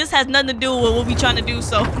 this has nothing to do with what we trying to do,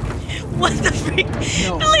 so... What the freak?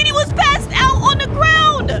 No. The lady was passed out on the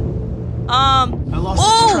ground!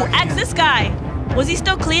 Oh, ask this guy. Was he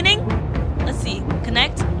still cleaning? Let's see.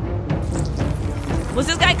 Connect. Was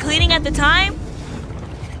this guy cleaning at the time?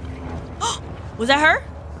 Was that her?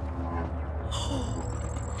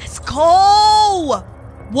 Let's go!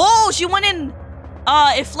 Whoa, she went in...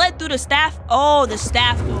 it fled through the staff... Oh, the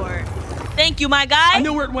staff door. Thank you, my guy. I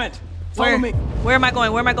know where it went. Follow me. Where am I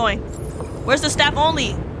going? Where am I going? Where's the staff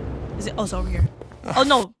only? Is it? Oh, it's over here. Oh,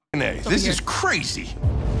 no. This is crazy.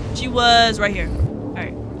 She was right here. All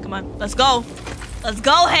right, come on. Let's go. Let's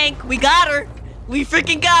go, Hank. We got her. We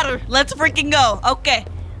freaking got her. Let's freaking go. Okay.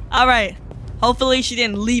 All right. Hopefully she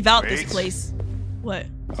didn't leave out this place. What?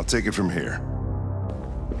 I'll take it from here.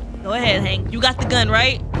 Go ahead, Hank. You got the gun,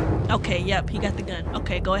 right? Okay, yep. He got the gun.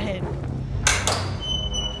 Okay, go ahead.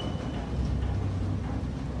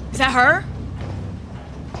 Is that her?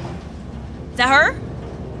 Is that her?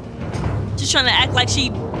 Just trying to act like she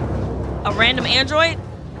a random android?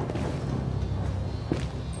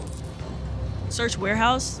 Search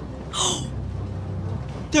warehouse.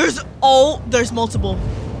 There's multiple.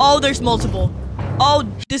 Oh, there's multiple. Oh,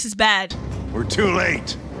 this is bad. We're too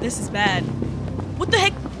late. This is bad. What the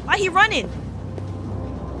heck? Why he running?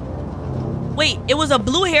 Wait, it was a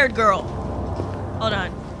blue-haired girl. Hold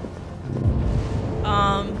on.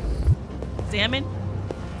 Examine.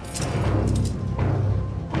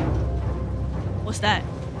 What's that?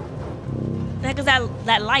 The heck is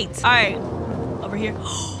that light? All right, over here.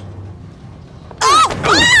 Oh! Oh!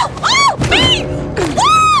 Oh! Me!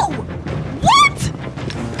 Whoa! What?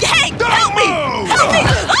 Hey, help me! Help me!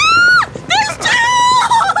 Ah! There's two!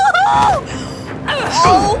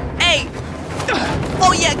 Oh, hey!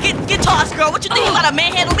 Oh yeah, get tossed, girl. What you think? You gotta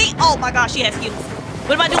manhandle me? Oh my gosh, she has skills.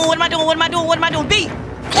 What am I doing? What am I doing? What am I doing? What am I doing? B!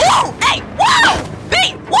 Whoa! Hey! Whoa! B!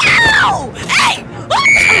 Wow! Hey!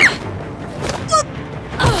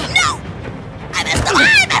 No! I messed up!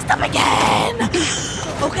 I messed up again!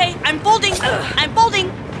 Okay, I'm folding. I'm folding.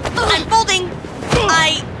 I'm folding.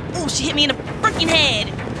 Oh, she hit me in the freaking head.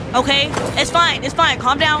 Okay, it's fine. It's fine.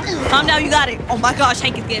 Calm down. Calm down. You got it. Oh my gosh,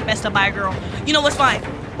 Hank is getting messed up by a girl. You know what's fine?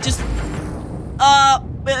 Just,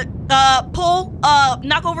 pull,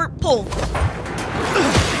 knock over, pull.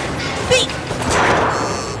 Beat.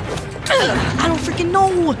 I don't freaking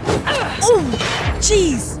know. Oh,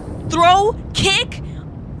 jeez. Throw, kick,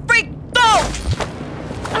 freak, throw.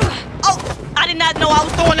 Oh, I did not know I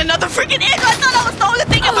was throwing another freaking hit. I thought I was throwing the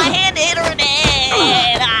thing in my hand to hit her in the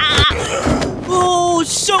head. Oh,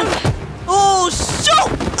 shoot. Oh, shoot.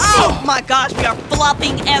 Oh, my gosh. We are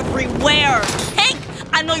flopping everywhere. Hank,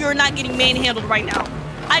 I know you're not getting manhandled right now.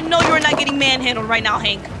 I know you're not getting manhandled right now,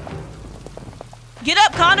 Hank. Get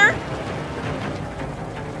up, Connor.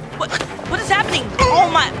 What is happening?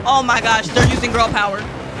 Oh my gosh. They're using girl power.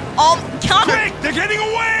 Oh, Connor. Quick, they're getting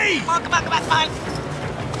away. Come on, come on, come on, come on.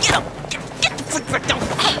 Get up. Get the frick down.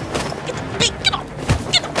 Get the beat. Get off.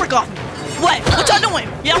 Get the frick off me. What? What y'all doing?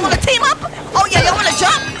 Y'all want to team up? Oh yeah, y'all want to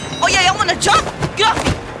jump? Oh yeah, y'all want to jump? Get off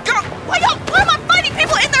me. Girl, why am I fighting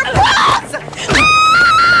people in their bras?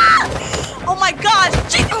 Ah! Oh my gosh.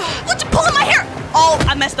 Jeez, what you pulling my hair? Oh,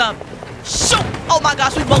 I messed up. Shoot. Oh my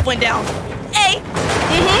gosh, we both went down. Hey.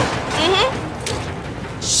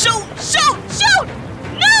 Shoot, shoot, shoot.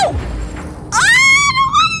 No.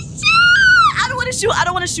 I don't want to shoot. I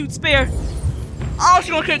don't want to shoot. Spare. Oh,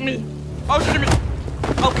 she's gonna kick me. Oh, she's gonna kick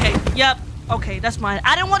me. Okay, yep. Okay, that's mine.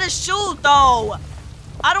 I didn't want to shoot, though.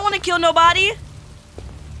 I don't want to kill nobody.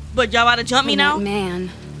 But y'all about to jump me now? That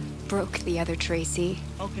man broke the other Tracy.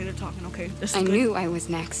 Okay, they're talking. Okay, this is I good. knew I was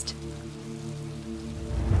next.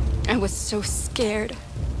 I was so scared.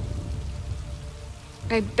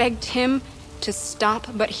 I begged him to stop,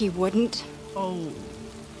 but he wouldn't. Oh.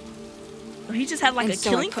 So he just had like and a so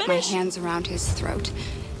killing I put finish? my hands around his throat,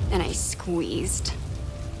 and I squeezed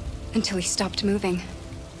until he stopped moving.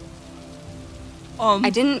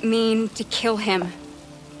 I didn't mean to kill him.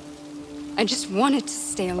 I just wanted to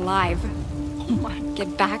stay alive. Oh my.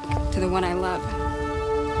 Get back to the one I love.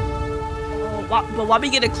 But why we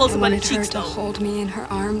get it closer by the cheeks, though? I wanted her to hold me in her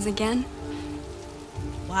arms again.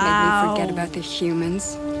 Wow. Made me forget about the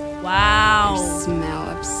humans. Wow. Their smell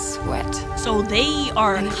of sweat. So they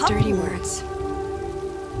are and a couple. Dirty words.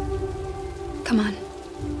 Come on.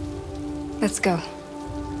 Let's go.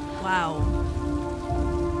 Wow.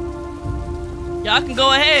 Y'all can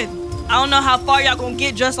go ahead. I don't know how far y'all gonna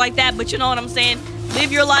get dressed like that, but you know what I'm saying.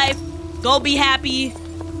 Live your life. Go be happy.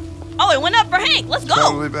 Oh, it went up for Hank. Let's go.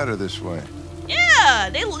 Probably better this way. Yeah,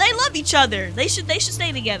 they love each other. They should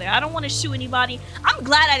stay together. I don't want to shoot anybody. I'm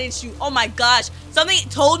glad I didn't shoot. Oh my gosh. Something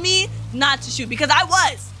told me not to shoot because I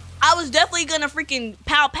was definitely gonna freaking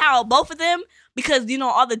pow both of them because you know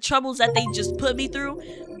all the troubles that they just put me through.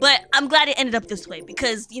 But I'm glad it ended up this way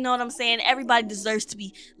because you know what I'm saying. Everybody deserves to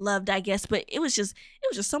be loved, I guess. But it was just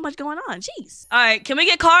so much going on. Jeez. All right, can we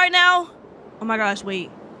get Kara now? Oh my gosh, wait.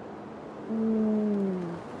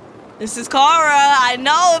 Ooh. This is Kara. I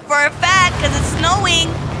know it for a fact because it's snowing.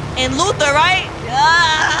 And Luther, right?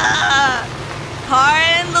 Yeah. Kara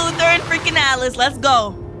and Luther and freaking Alice. Let's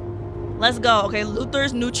go. Let's go. Okay,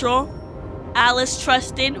 Luther's neutral. Alice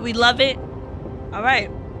trusted. We love it. All right.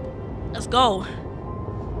 Let's go.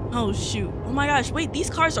 Oh, shoot. Oh my gosh. Wait, these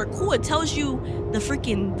cars are cool. It tells you the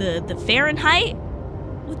freaking, the Fahrenheit.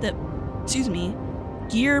 With the, excuse me.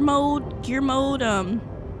 Gear mode,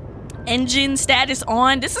 engine status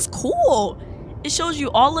on. This is cool. It shows you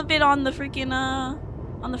all of it on the freaking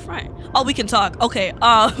on the front. Oh, we can talk. Okay.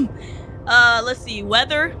 Let's see.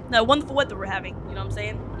 Weather. No, wonderful weather we're having. You know what I'm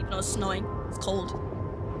saying? Even though it's snowing, it's cold.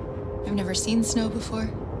 I've never seen snow before.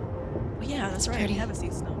 Oh, yeah, that's right. We haven't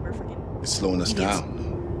seen snow. We're freaking. It's slowing us down.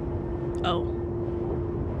 Oh.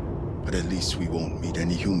 But at least we won't meet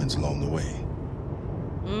any humans along the way.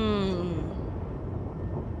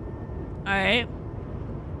 All right.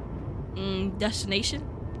 Destination?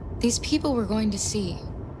 These people we're going to see.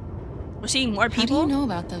 We're seeing more people? How do you know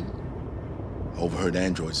about them? Overheard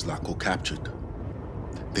androids Laco captured.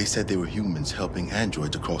 They said they were humans helping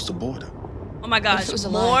androids across the border. Oh my gosh, it was a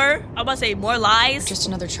more? lie? I'm about to say more lies. Just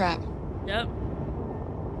another trap. Yep.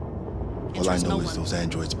 All I know is those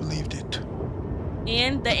androids believed it.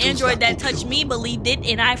 And the android that touched me believed it,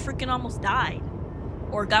 and I freaking almost died.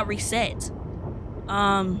 Or got reset.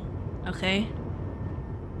 Okay.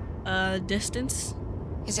 Distance?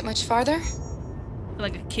 Is it much farther? I feel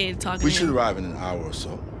like a kid talking. We should arrive in an hour or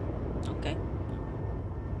so. Okay.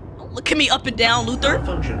 Don't look at me up and down, Luther.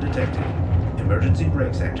 Malfunction detected. Emergency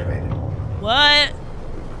brakes activated. What?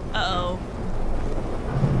 Uh-oh.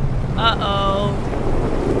 Uh-oh.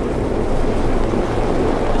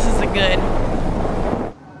 This isn't good.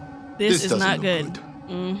 This is not good.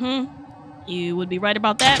 Mm-hmm. You would be right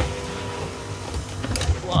about that.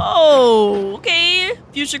 Whoa. Okay.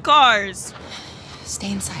 Future cars.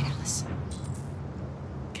 Stay inside, Alice.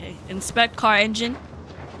 Okay. Inspect car engine.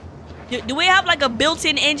 Do we have like a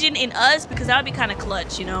built-in engine in us? Because that would be kind of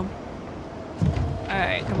clutch, you know?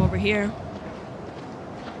 Alright, come over here.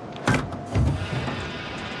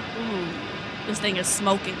 Ooh, this thing is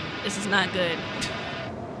smoking. This is not good.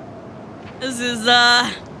 This is,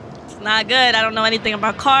 it's not good. I don't know anything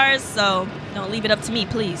about cars, so don't leave it up to me,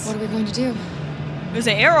 please. What are we going to do? There's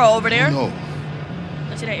an arrow over there. No.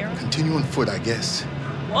 Let's see that arrow. Continue on foot, I guess.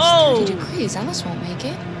 Whoa. 30 degrees. Alice won't make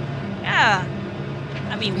it. Yeah.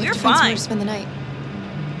 I mean, we're have to find somewhere fine. to spend the night.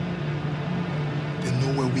 There's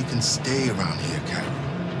nowhere we can stay around here, Carol.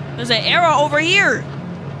 There's an arrow over here.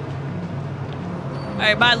 All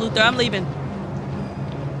right, bye, Luther. I'm leaving.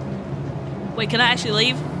 Wait, can I actually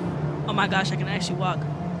leave? Oh my gosh, I can actually walk.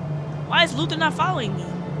 Why is Luther not following me?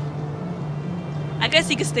 I guess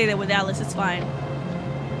he can stay there with Alice. It's fine.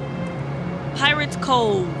 Pirates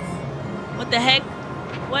Cove. What the heck?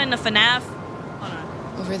 What in the FNAF? Hold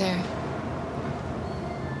on. Over there.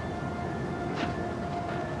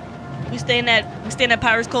 We staying at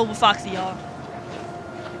Pirates Cove with Foxy, y'all.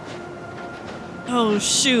 Oh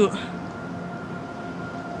shoot.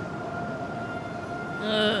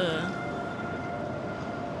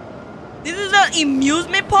 This is an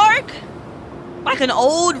amusement park? Like an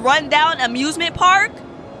old rundown amusement park?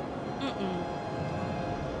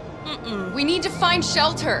 We need to find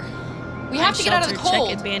shelter. We have to get out of the cold.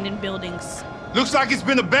 Check abandoned buildings. Looks like it's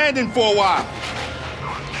been abandoned for a while.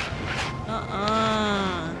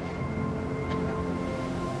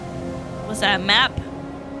 What's that, map?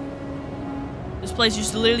 This place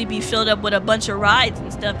used to literally be filled up with a bunch of rides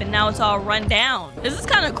and stuff, and now it's all run down. This is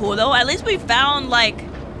kind of cool, though. At least we found, like,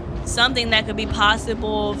 something that could be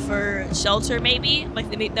possible for shelter, maybe. Like,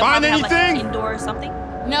 they'll probably have, like, an indoor or something.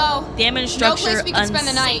 No. Damaged structure. No place we can spend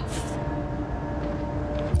the night.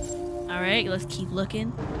 All right, let's keep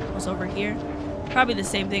looking. What's over here? Probably the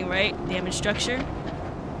same thing, right? Damaged structure.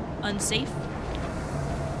 Unsafe.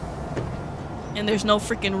 And there's no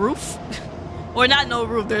freaking roof. Or not no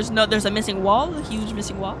roof. There's a missing wall. A huge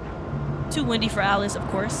missing wall. Too windy for Alice, of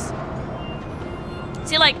course.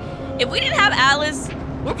 See, like, if we didn't have Alice,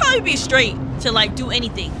 we'll probably be straight to, like, do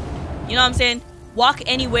anything. You know what I'm saying? Walk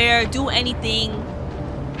anywhere, do anything.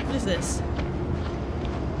 What is this?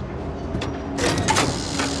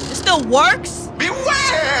 It still works?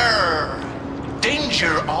 Beware!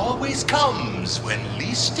 Danger always comes when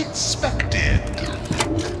least expected.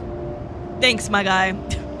 Thanks, my guy.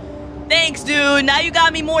 Thanks, dude. Now you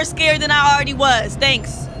got me more scared than I already was.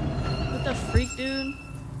 Thanks. What the freak, dude?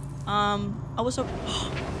 I was so...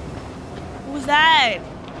 What was that?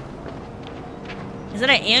 Is that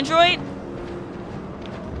an android?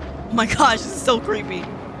 Oh my gosh, this is so creepy.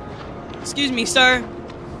 Excuse me, sir.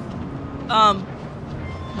 Oh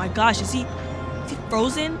my gosh, is he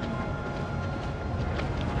frozen?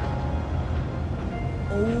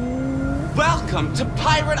 Oh. Welcome to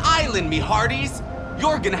Pirate Island, me hearties.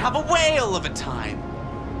 You're gonna have a whale of a time.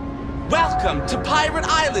 Welcome to Pirate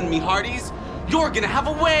Island, me hearties. You're gonna have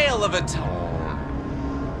a whale of a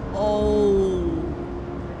time. Oh.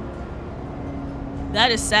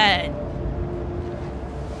 That is sad.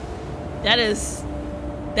 That is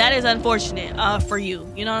unfortunate for you.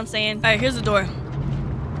 You know what I'm saying? All right, here's the door.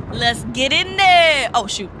 Let's get in there. Oh,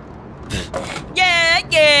 shoot.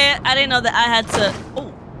 Yeah. I didn't know that I had to.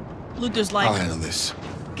 Oh, Luther's like, I'll handle this.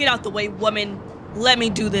 Get out the way, woman. Let me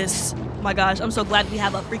do this. Oh my gosh, I'm so glad we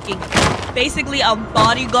have a freaking, basically a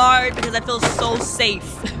bodyguard, because I feel so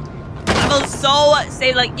safe. I feel so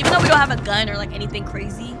safe. Like, even though we don't have a gun or like anything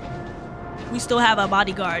crazy, we still have a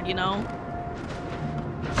bodyguard, you know?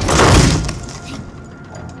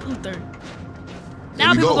 Luther.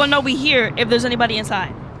 Now people gonna know we here if there's anybody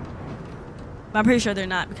inside. But I'm pretty sure they're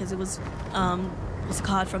not, because it was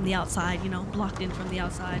caught from the outside, you know, blocked in from the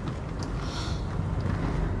outside.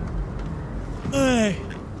 I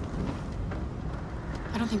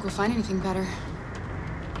don't think we'll find anything better.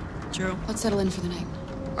 True. Let's settle in for the night.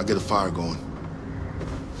 I'll get a fire going.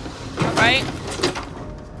 All right.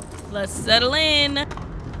 Let's settle in.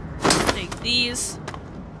 Take these.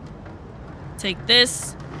 Take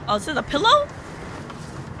this. Oh, is this a pillow?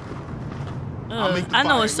 I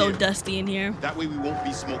know it's so dusty in here. That way we won't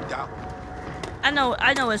be smoked out. I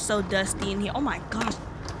know it's so dusty in here. Oh my gosh.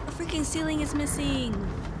 The freaking ceiling is missing.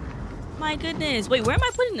 My goodness. Wait, where am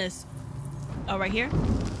I putting this? Oh, right here.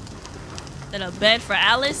 Is that a bed for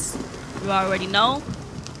Alice? You already know.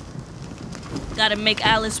 Gotta make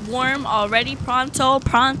Alice warm already. Pronto.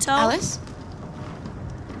 Alice?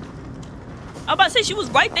 I was about to say she was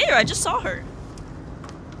right there. I just saw her.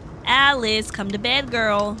 Alice, come to bed,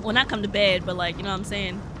 girl. Well, not come to bed, but like, you know what I'm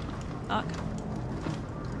saying? Talk.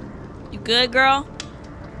 You good, girl?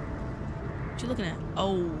 What you looking at?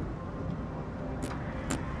 Oh.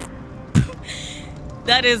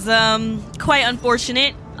 That is quite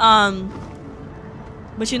unfortunate.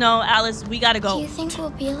 But you know, Alice, we gotta go. Do you think we'll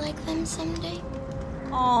be like them someday?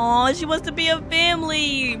 Aw, she wants to be a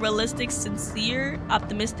family. Realistic, sincere,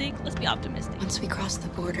 optimistic. Let's be optimistic. Once we cross the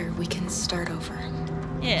border, we can start over.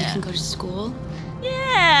 Yeah. We can go to school.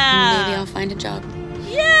 Yeah. Maybe I'll find a job.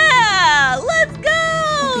 Yeah. Let's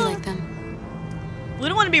go. We'll be like them. We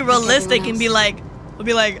don't want to be realistic and be like, we'll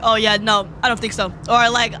be like, oh yeah, no, I don't think so. Or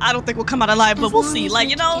like, I don't think we'll come out alive, but we'll see. Like,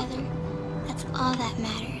 you know. Together, that's all that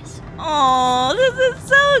matters. Oh, this is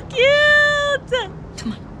so cute.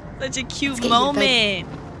 Come on. Such a cute moment.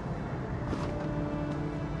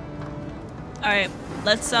 All right,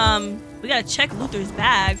 let's we gotta check Luther's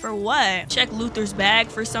bag for what? Check Luther's bag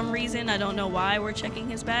for some reason. I don't know why we're checking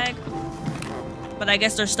his bag, but I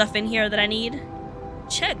guess there's stuff in here that I need.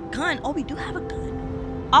 Check gun. Oh, we do have a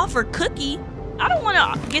gun. Offer cookie. I don't want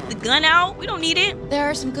to get the gun out. We don't need it. There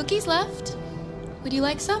are some cookies left. Would you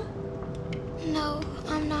like some? No,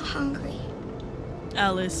 I'm not hungry.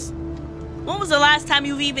 Alice, when was the last time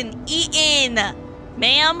you've even eaten,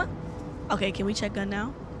 ma'am? Okay, can we check gun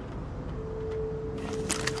now?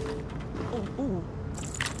 Ooh.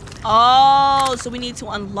 Oh, so we need to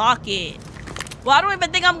unlock it. Well, I don't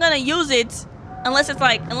even think I'm gonna use it unless it's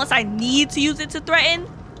like, unless I need to use it to threaten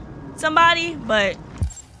somebody. But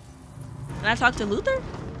can I talk to Luther?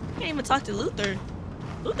 I can't even talk to Luther.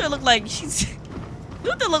 Luther looked like he's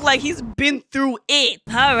been through it.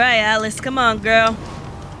 All right, Alice, come on, girl.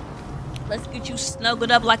 Let's get you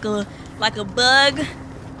snuggled up like a bug.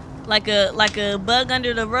 Like a bug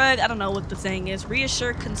under the rug. I don't know what the saying is.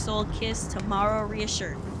 Reassure, console, kiss, tomorrow,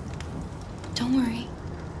 reassure. Don't worry.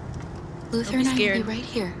 Luther and I will be right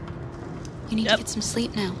here. You need to get some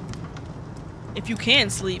sleep now. If you can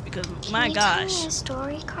sleep, because my gosh. Can you tell me a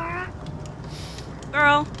story, Kara?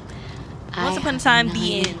 Girl, once upon a time,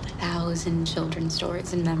 the end. 9,000 children's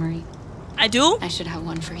stories in memory. I do? I should have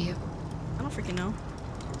one for you. I don't freaking know.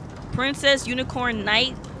 Princess, Unicorn,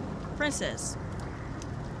 Knight, Princess.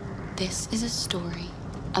 This is a story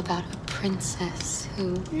about a princess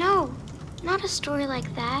who... No, not a story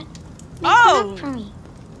like that. Make Oh! one up for me.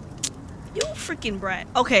 You freaking brat.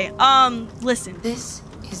 Okay, listen. This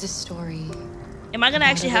is a story. Am I gonna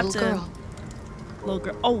actually have to... Girl. Little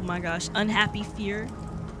girl. Oh my gosh. Unhappy, fear,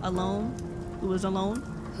 alone. Who was alone?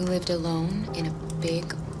 Who lived alone in a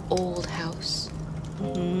big old house.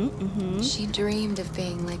 She dreamed of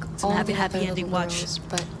being like all the happy other ending. little Watch. girls,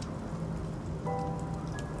 but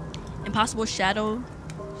Impossible Shadow.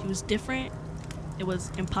 She was different. It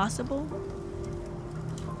was impossible.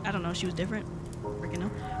 I don't know. She was different. Freaking know.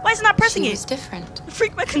 Why is it not pressing it? She was different.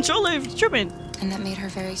 Freak, my controller is tripping. And that made her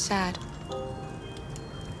very sad.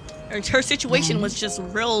 Her situation was just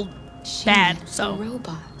real bad. So a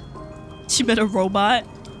robot. She met a robot.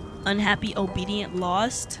 Unhappy, obedient,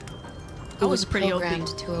 lost. I was pretty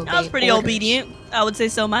obedient. I was pretty obedient. I would say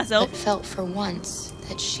so myself. But felt for once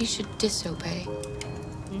that she should disobey.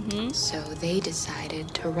 So they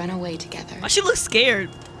decided to run away together. Oh, she looks scared.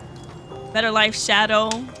 Better life, Shadow.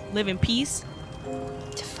 Live in peace.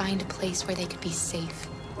 To find a place where they could be safe.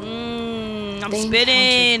 I'm they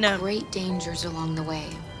spitting. encountered great dangers along the way.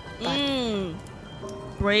 But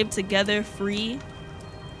brave together, free.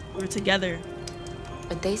 We're together.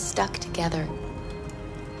 But they stuck together.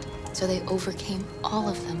 So they overcame all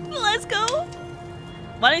of them. Let's go.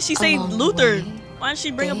 Why didn't she say Luther? Why didn't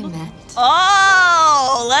she bring up Luther?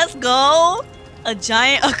 Oh, let's go. A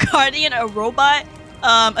giant, a guardian, a robot,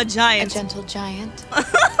 a giant. A gentle giant.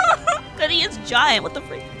 But he is giant. What the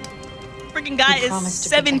freak? Freaking guy is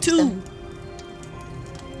 7'2".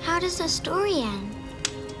 How does the story end?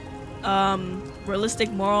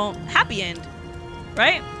 Realistic, moral, happy end,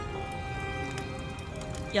 right?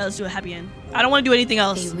 Yeah, let's do a happy end. I don't want to do anything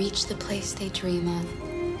else. They reach the place they dream of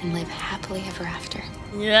and live happily ever after.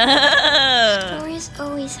 Yeah. Stories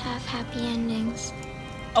always have happy endings.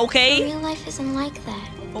 Okay. But real life isn't like that.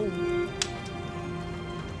 Oh.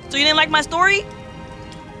 So you didn't like my story?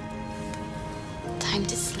 Time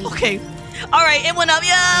to sleep. Okay. All right, it went up.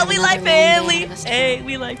 Yeah, we like family. Hey,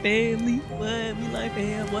 we like family. What? We like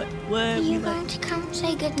family. What? Are you going to come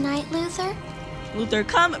say goodnight, Luther? Luther,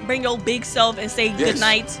 come bring your big self and say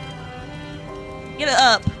goodnight. Get it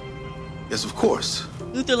up. Yes, of course.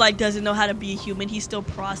 Luther like doesn't know how to be a human. He's still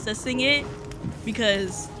processing it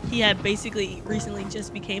because he had basically recently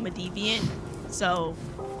just became a deviant. So,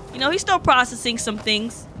 you know, he's still processing some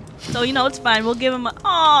things. So, you know, it's fine. We'll give him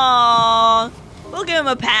a we'll give him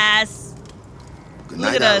a pass. Good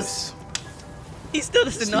night, Look at Alice. us. He still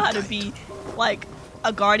doesn't know how to be like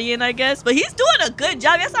a guardian, I guess. But he's doing a good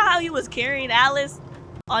job. You saw how he was carrying Alice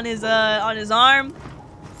on his arm.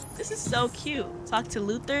 This is so cute. Talk to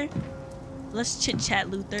Luther. Let's chit chat,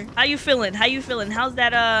 Luther. How you feeling? How you feeling? How's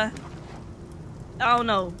that I don't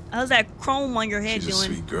know. How's that chrome on your head She's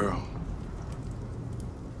doing? a sweet girl.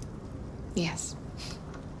 Yes.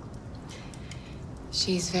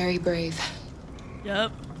 She's very brave.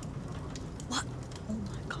 Yep. What? Oh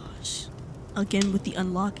my gosh. Again with the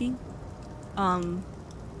unlocking.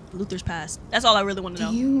 Luther's past. That's all I really want to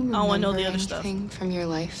know. Do you I don't want to know the other stuff. anything from your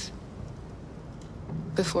life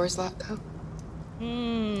before Zlatko?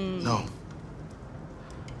 No.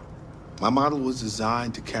 My model was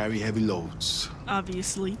designed to carry heavy loads.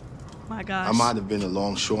 Obviously. My gosh. I might have been a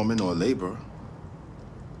longshoreman or a laborer.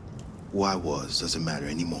 Who I was doesn't matter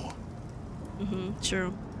anymore.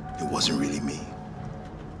 True. It wasn't really me.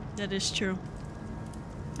 That is true.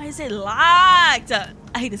 Why is it locked?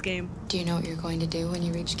 I hate this game. Do you know what you're going to do when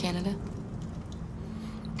you reach Canada?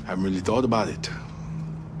 I haven't really thought about it.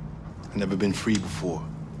 I've never been free before.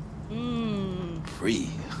 Free?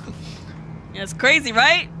 Yeah, it's crazy,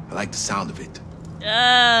 right? I like the sound of it.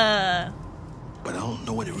 Yeah. But I don't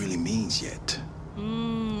know what it really means yet.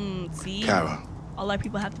 See? Kara. All our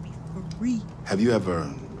people have to be free. Have you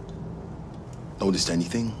ever noticed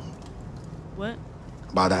anything What?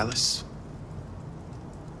 About Alice?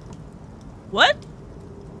 What?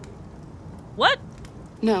 What?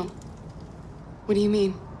 No. What do you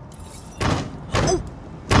mean?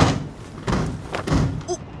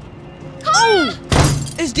 Oh!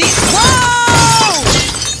 It's deep. Whoa!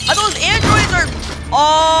 Are those androids or...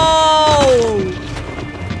 Oh!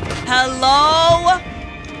 Hello?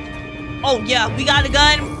 Oh, yeah. We got a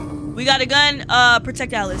gun. We got a gun.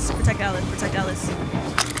 Protect Alice. Protect Alice. Protect Alice.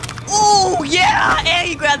 Oh, yeah! And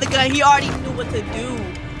he grabbed the gun. He already knew what to do.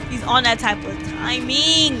 He's on that type of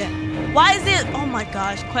timing. Why is it... Oh, my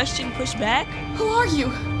gosh. Question pushed back? Who are you?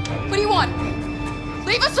 What do you want?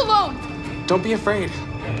 Leave us alone! Don't be afraid.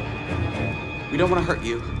 We don't want to hurt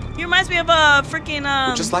you. He reminds me of a freaking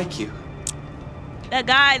We're just like you. that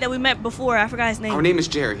guy that we met before. I forgot his name. Our name is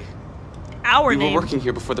Jerry. Our name. We were working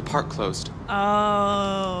here before the park closed.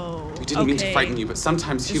 Oh. We didn't mean to frighten you, but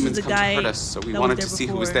sometimes humans come to hurt us, so we wanted to see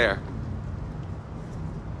who was there.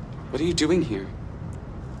 What are you doing here?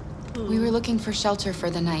 We were looking for shelter for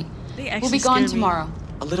the night. We'll be gone tomorrow.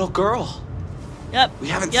 A little girl. Yep. We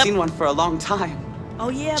haven't seen one for a long time. Oh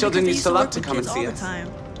yeah. Children because used to work love to with come and kids see all us. the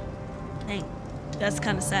time. Dang. That's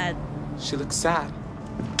kind of sad. She looks sad.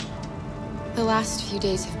 The last few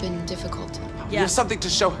days have been difficult. We have something to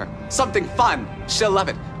show her. Something fun. She'll love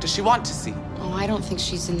it. Does she want to see? Oh, I don't think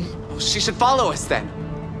she's in... Oh, she should follow us then.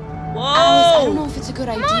 Whoa! Alice, I don't know if it's a good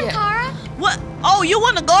idea. Come on, Kara. What? Oh, you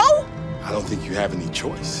want to go? I don't think you have any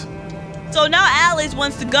choice. So now Alice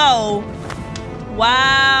wants to go.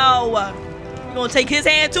 Wow. You gonna take his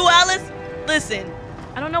hand too, Alice? Listen,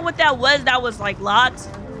 I don't know what that was. That was like locked.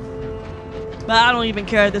 But I don't even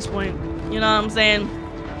care at this point. You know what I'm saying?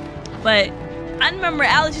 But I remember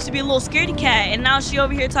Alice used to be a little scaredy cat, and now she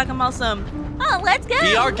over here talking about some, oh, let's go.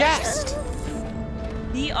 Be our guest.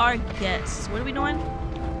 Be our guest. What are we doing?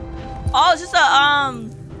 Oh, it's just a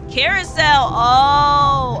carousel.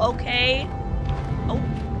 Oh, okay. Oh,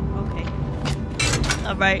 okay.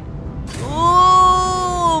 All right.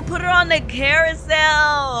 Ooh, put her on the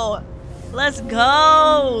carousel. Let's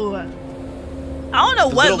go. I don't know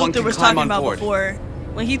what Luther was talking about before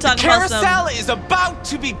when he talked about some. Carousel is about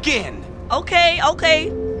to begin. Okay, okay.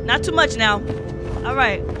 Not too much now. All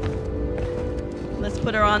right. Let's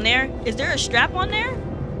put her on there. Is there a strap on there?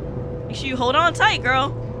 Make sure you hold on tight,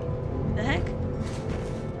 girl. What the heck?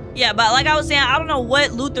 Yeah, but like I was saying, I don't know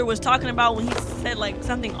what Luther was talking about when he said like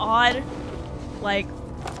something odd. Like,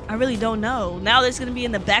 I really don't know. Now that's gonna be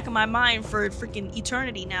in the back of my mind for freaking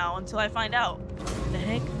eternity now until I find out. What the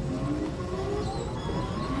heck?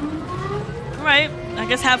 Alright, I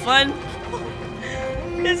guess have fun.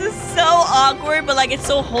 This is so awkward, but like it's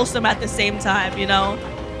so wholesome at the same time, you know?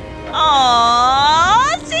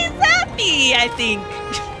 Aww, she's happy, I think.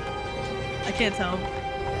 I can't tell.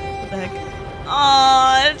 What the heck?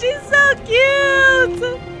 Aww, she's so cute!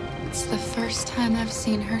 It's the first time I've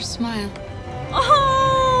seen her smile.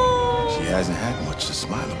 Oh! She hasn't had much to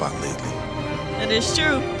smile about lately. That is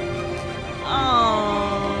true.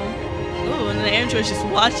 Oh. Ooh, and the android's just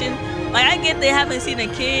watching. Like, I get they haven't seen a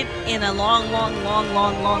kid in a long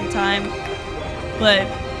time. But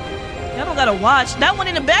y'all don't gotta watch. That one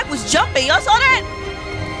in the back was jumping. Y'all saw that?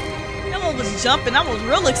 That one was jumping. That was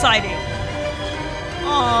real exciting.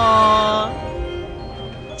 Aww.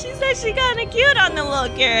 She said she kinda cute on the little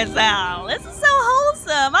carousel. This is so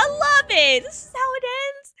wholesome. I love it. This is how it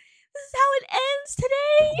ends. This is how it ends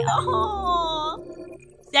today. Aww.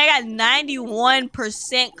 See, I got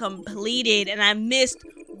 91% completed and I missed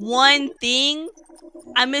one thing.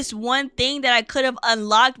 I missed one thing that I could have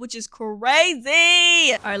unlocked, which is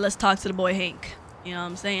crazy. All right, let's talk to the boy Hank. You know what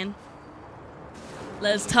I'm saying?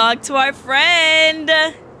 Let's talk to our friend.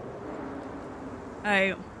 All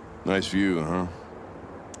right. Nice view, huh?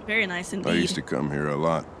 Very nice indeed. I used to come here a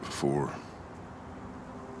lot before.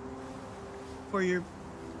 Before your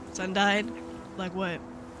son died? Like what?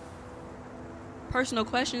 Personal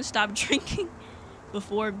question, stop drinking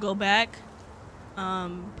before go back.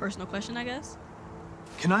 Personal question, I guess.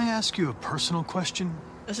 Can I ask you a personal question?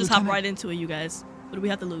 Let's just hop right into it, you guys. What do we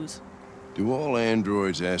have to lose? Do all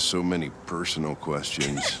androids ask so many personal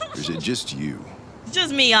questions? Or is it just you? It's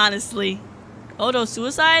just me, honestly. Odo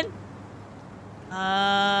suicide?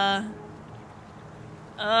 Photo?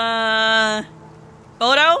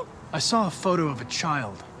 I saw a photo of a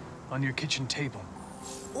child on your kitchen table.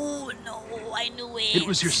 Oh no, I knew it. It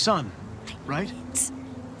was your son, right?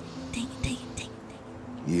 Dang it.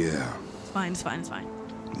 Yeah. It's fine, it's fine, it's fine.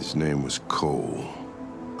 His name was Cole.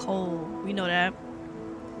 Cole, we know that.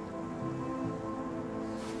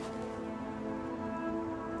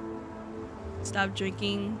 Stop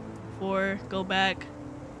drinking before, go back.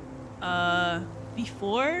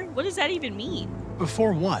 Before? What does that even mean?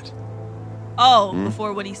 Before what? Oh,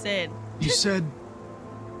 before what he said. You said,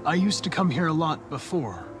 I used to come here a lot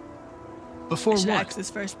before. Before I should what? ask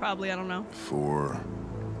this first, probably. I don't know.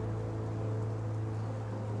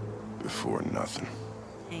 Before nothing.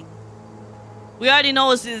 Dang. We already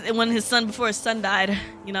know it's when before his son died,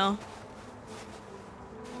 you know?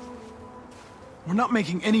 We're not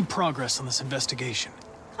making any progress on this investigation.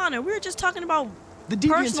 Connor, we were just talking about the deviants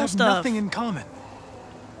personal have stuff. nothing in common.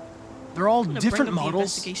 They're all different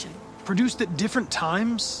models, produced at different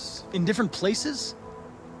times, in different places.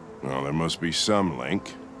 Well, there must be some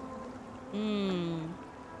link.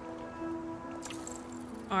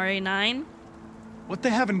 RA9? What they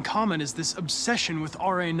have in common is this obsession with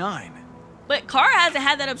RA9. But Kara hasn't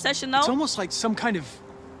had that obsession, though. It's almost like some kind of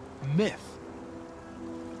myth.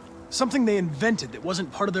 Something they invented that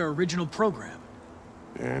wasn't part of their original program.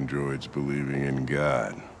 Androids believing in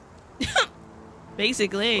God.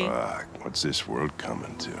 Basically. Fuck, what's this world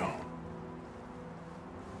coming to?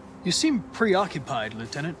 You seem preoccupied,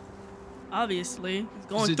 Lieutenant. Obviously. He's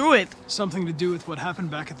going through it. Something to do with what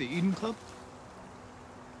happened back at the Eden Club?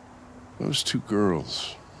 Those two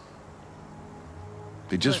girls.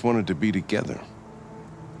 They just wanted to be together.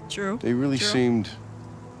 True. They really seemed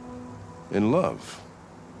in love.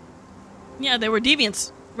 Yeah, they were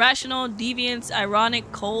deviants. Rational, deviants,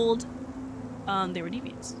 ironic, cold. They were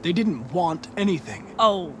deviants. They didn't want anything.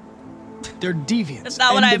 Oh. They're deviants. That's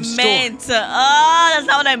not what I meant. That's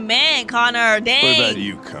not what I meant, Connor. Dang. What about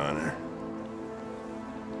you, Connor?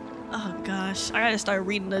 Oh, gosh. I gotta start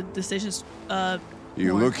reading the decisions.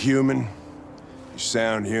 You look human. You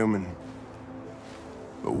sound human.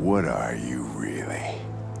 But what are you really?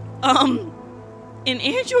 An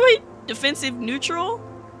android defensive neutral?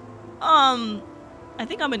 I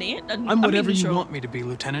think I'm an I'm whatever you want me to be,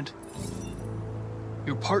 Lieutenant.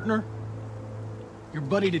 Your partner? Your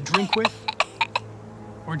buddy to drink with?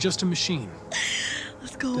 Or just a machine?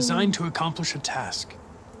 Let's go. Designed to accomplish a task.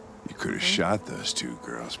 You could have shot those two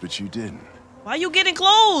girls, but you didn't. Why are you getting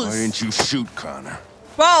close? Why didn't you shoot, Connor?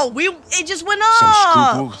 Bro, it just went up. Some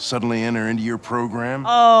scruple suddenly enter into your program?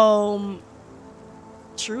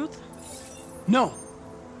 Truth? No.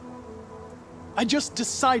 I just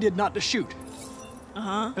decided not to shoot.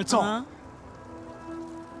 That's all.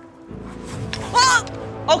 Oh!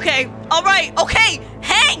 Okay, all right, okay,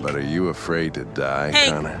 Hank! But are you afraid to die,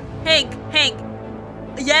 Hank, Connor? Hank.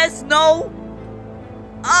 Yes, no?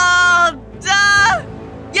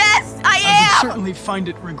 Yes, I am! I would certainly find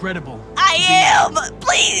it regrettable. I am!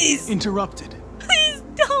 Please! Interrupted. Please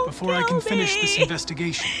don't Before I can finish this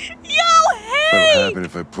investigation. Yo, Hank! What'll happen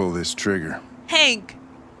if I pull this trigger? Hank.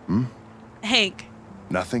 Hank.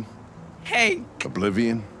 Nothing? Hank.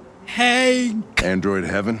 Oblivion? Hank. Android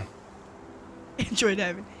heaven? Android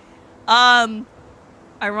heaven.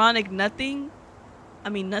 Ironic nothing. I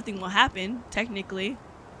mean, nothing will happen, technically.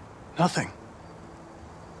 Nothing.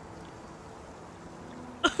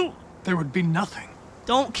 There would be nothing.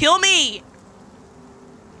 Don't kill me!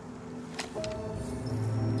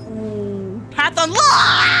 Ooh. Path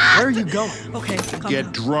unlocked! Where are you going? Okay,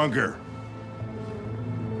 Get drunker.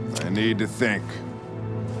 I need to think.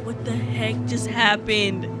 What the heck just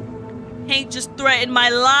happened? Hank just threatened my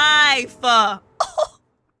life.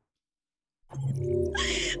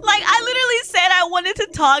 Like, I literally said I wanted to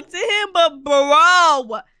talk to him, but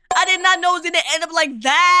bro, I did not know it was gonna end up like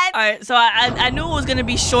that. All right, so I knew it was gonna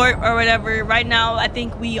be short or whatever. Right now, I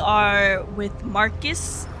think we are with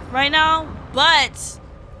Marcus right now, but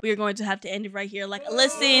we are going to have to end it right here. Like,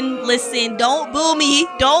 listen, don't boo me.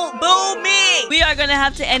 Don't boo me. We are going to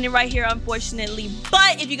have to end it right here, unfortunately.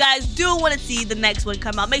 But if you guys do want to see the next one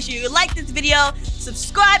come out, make sure you like this video,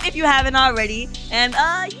 subscribe if you haven't already, and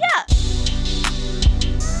yeah.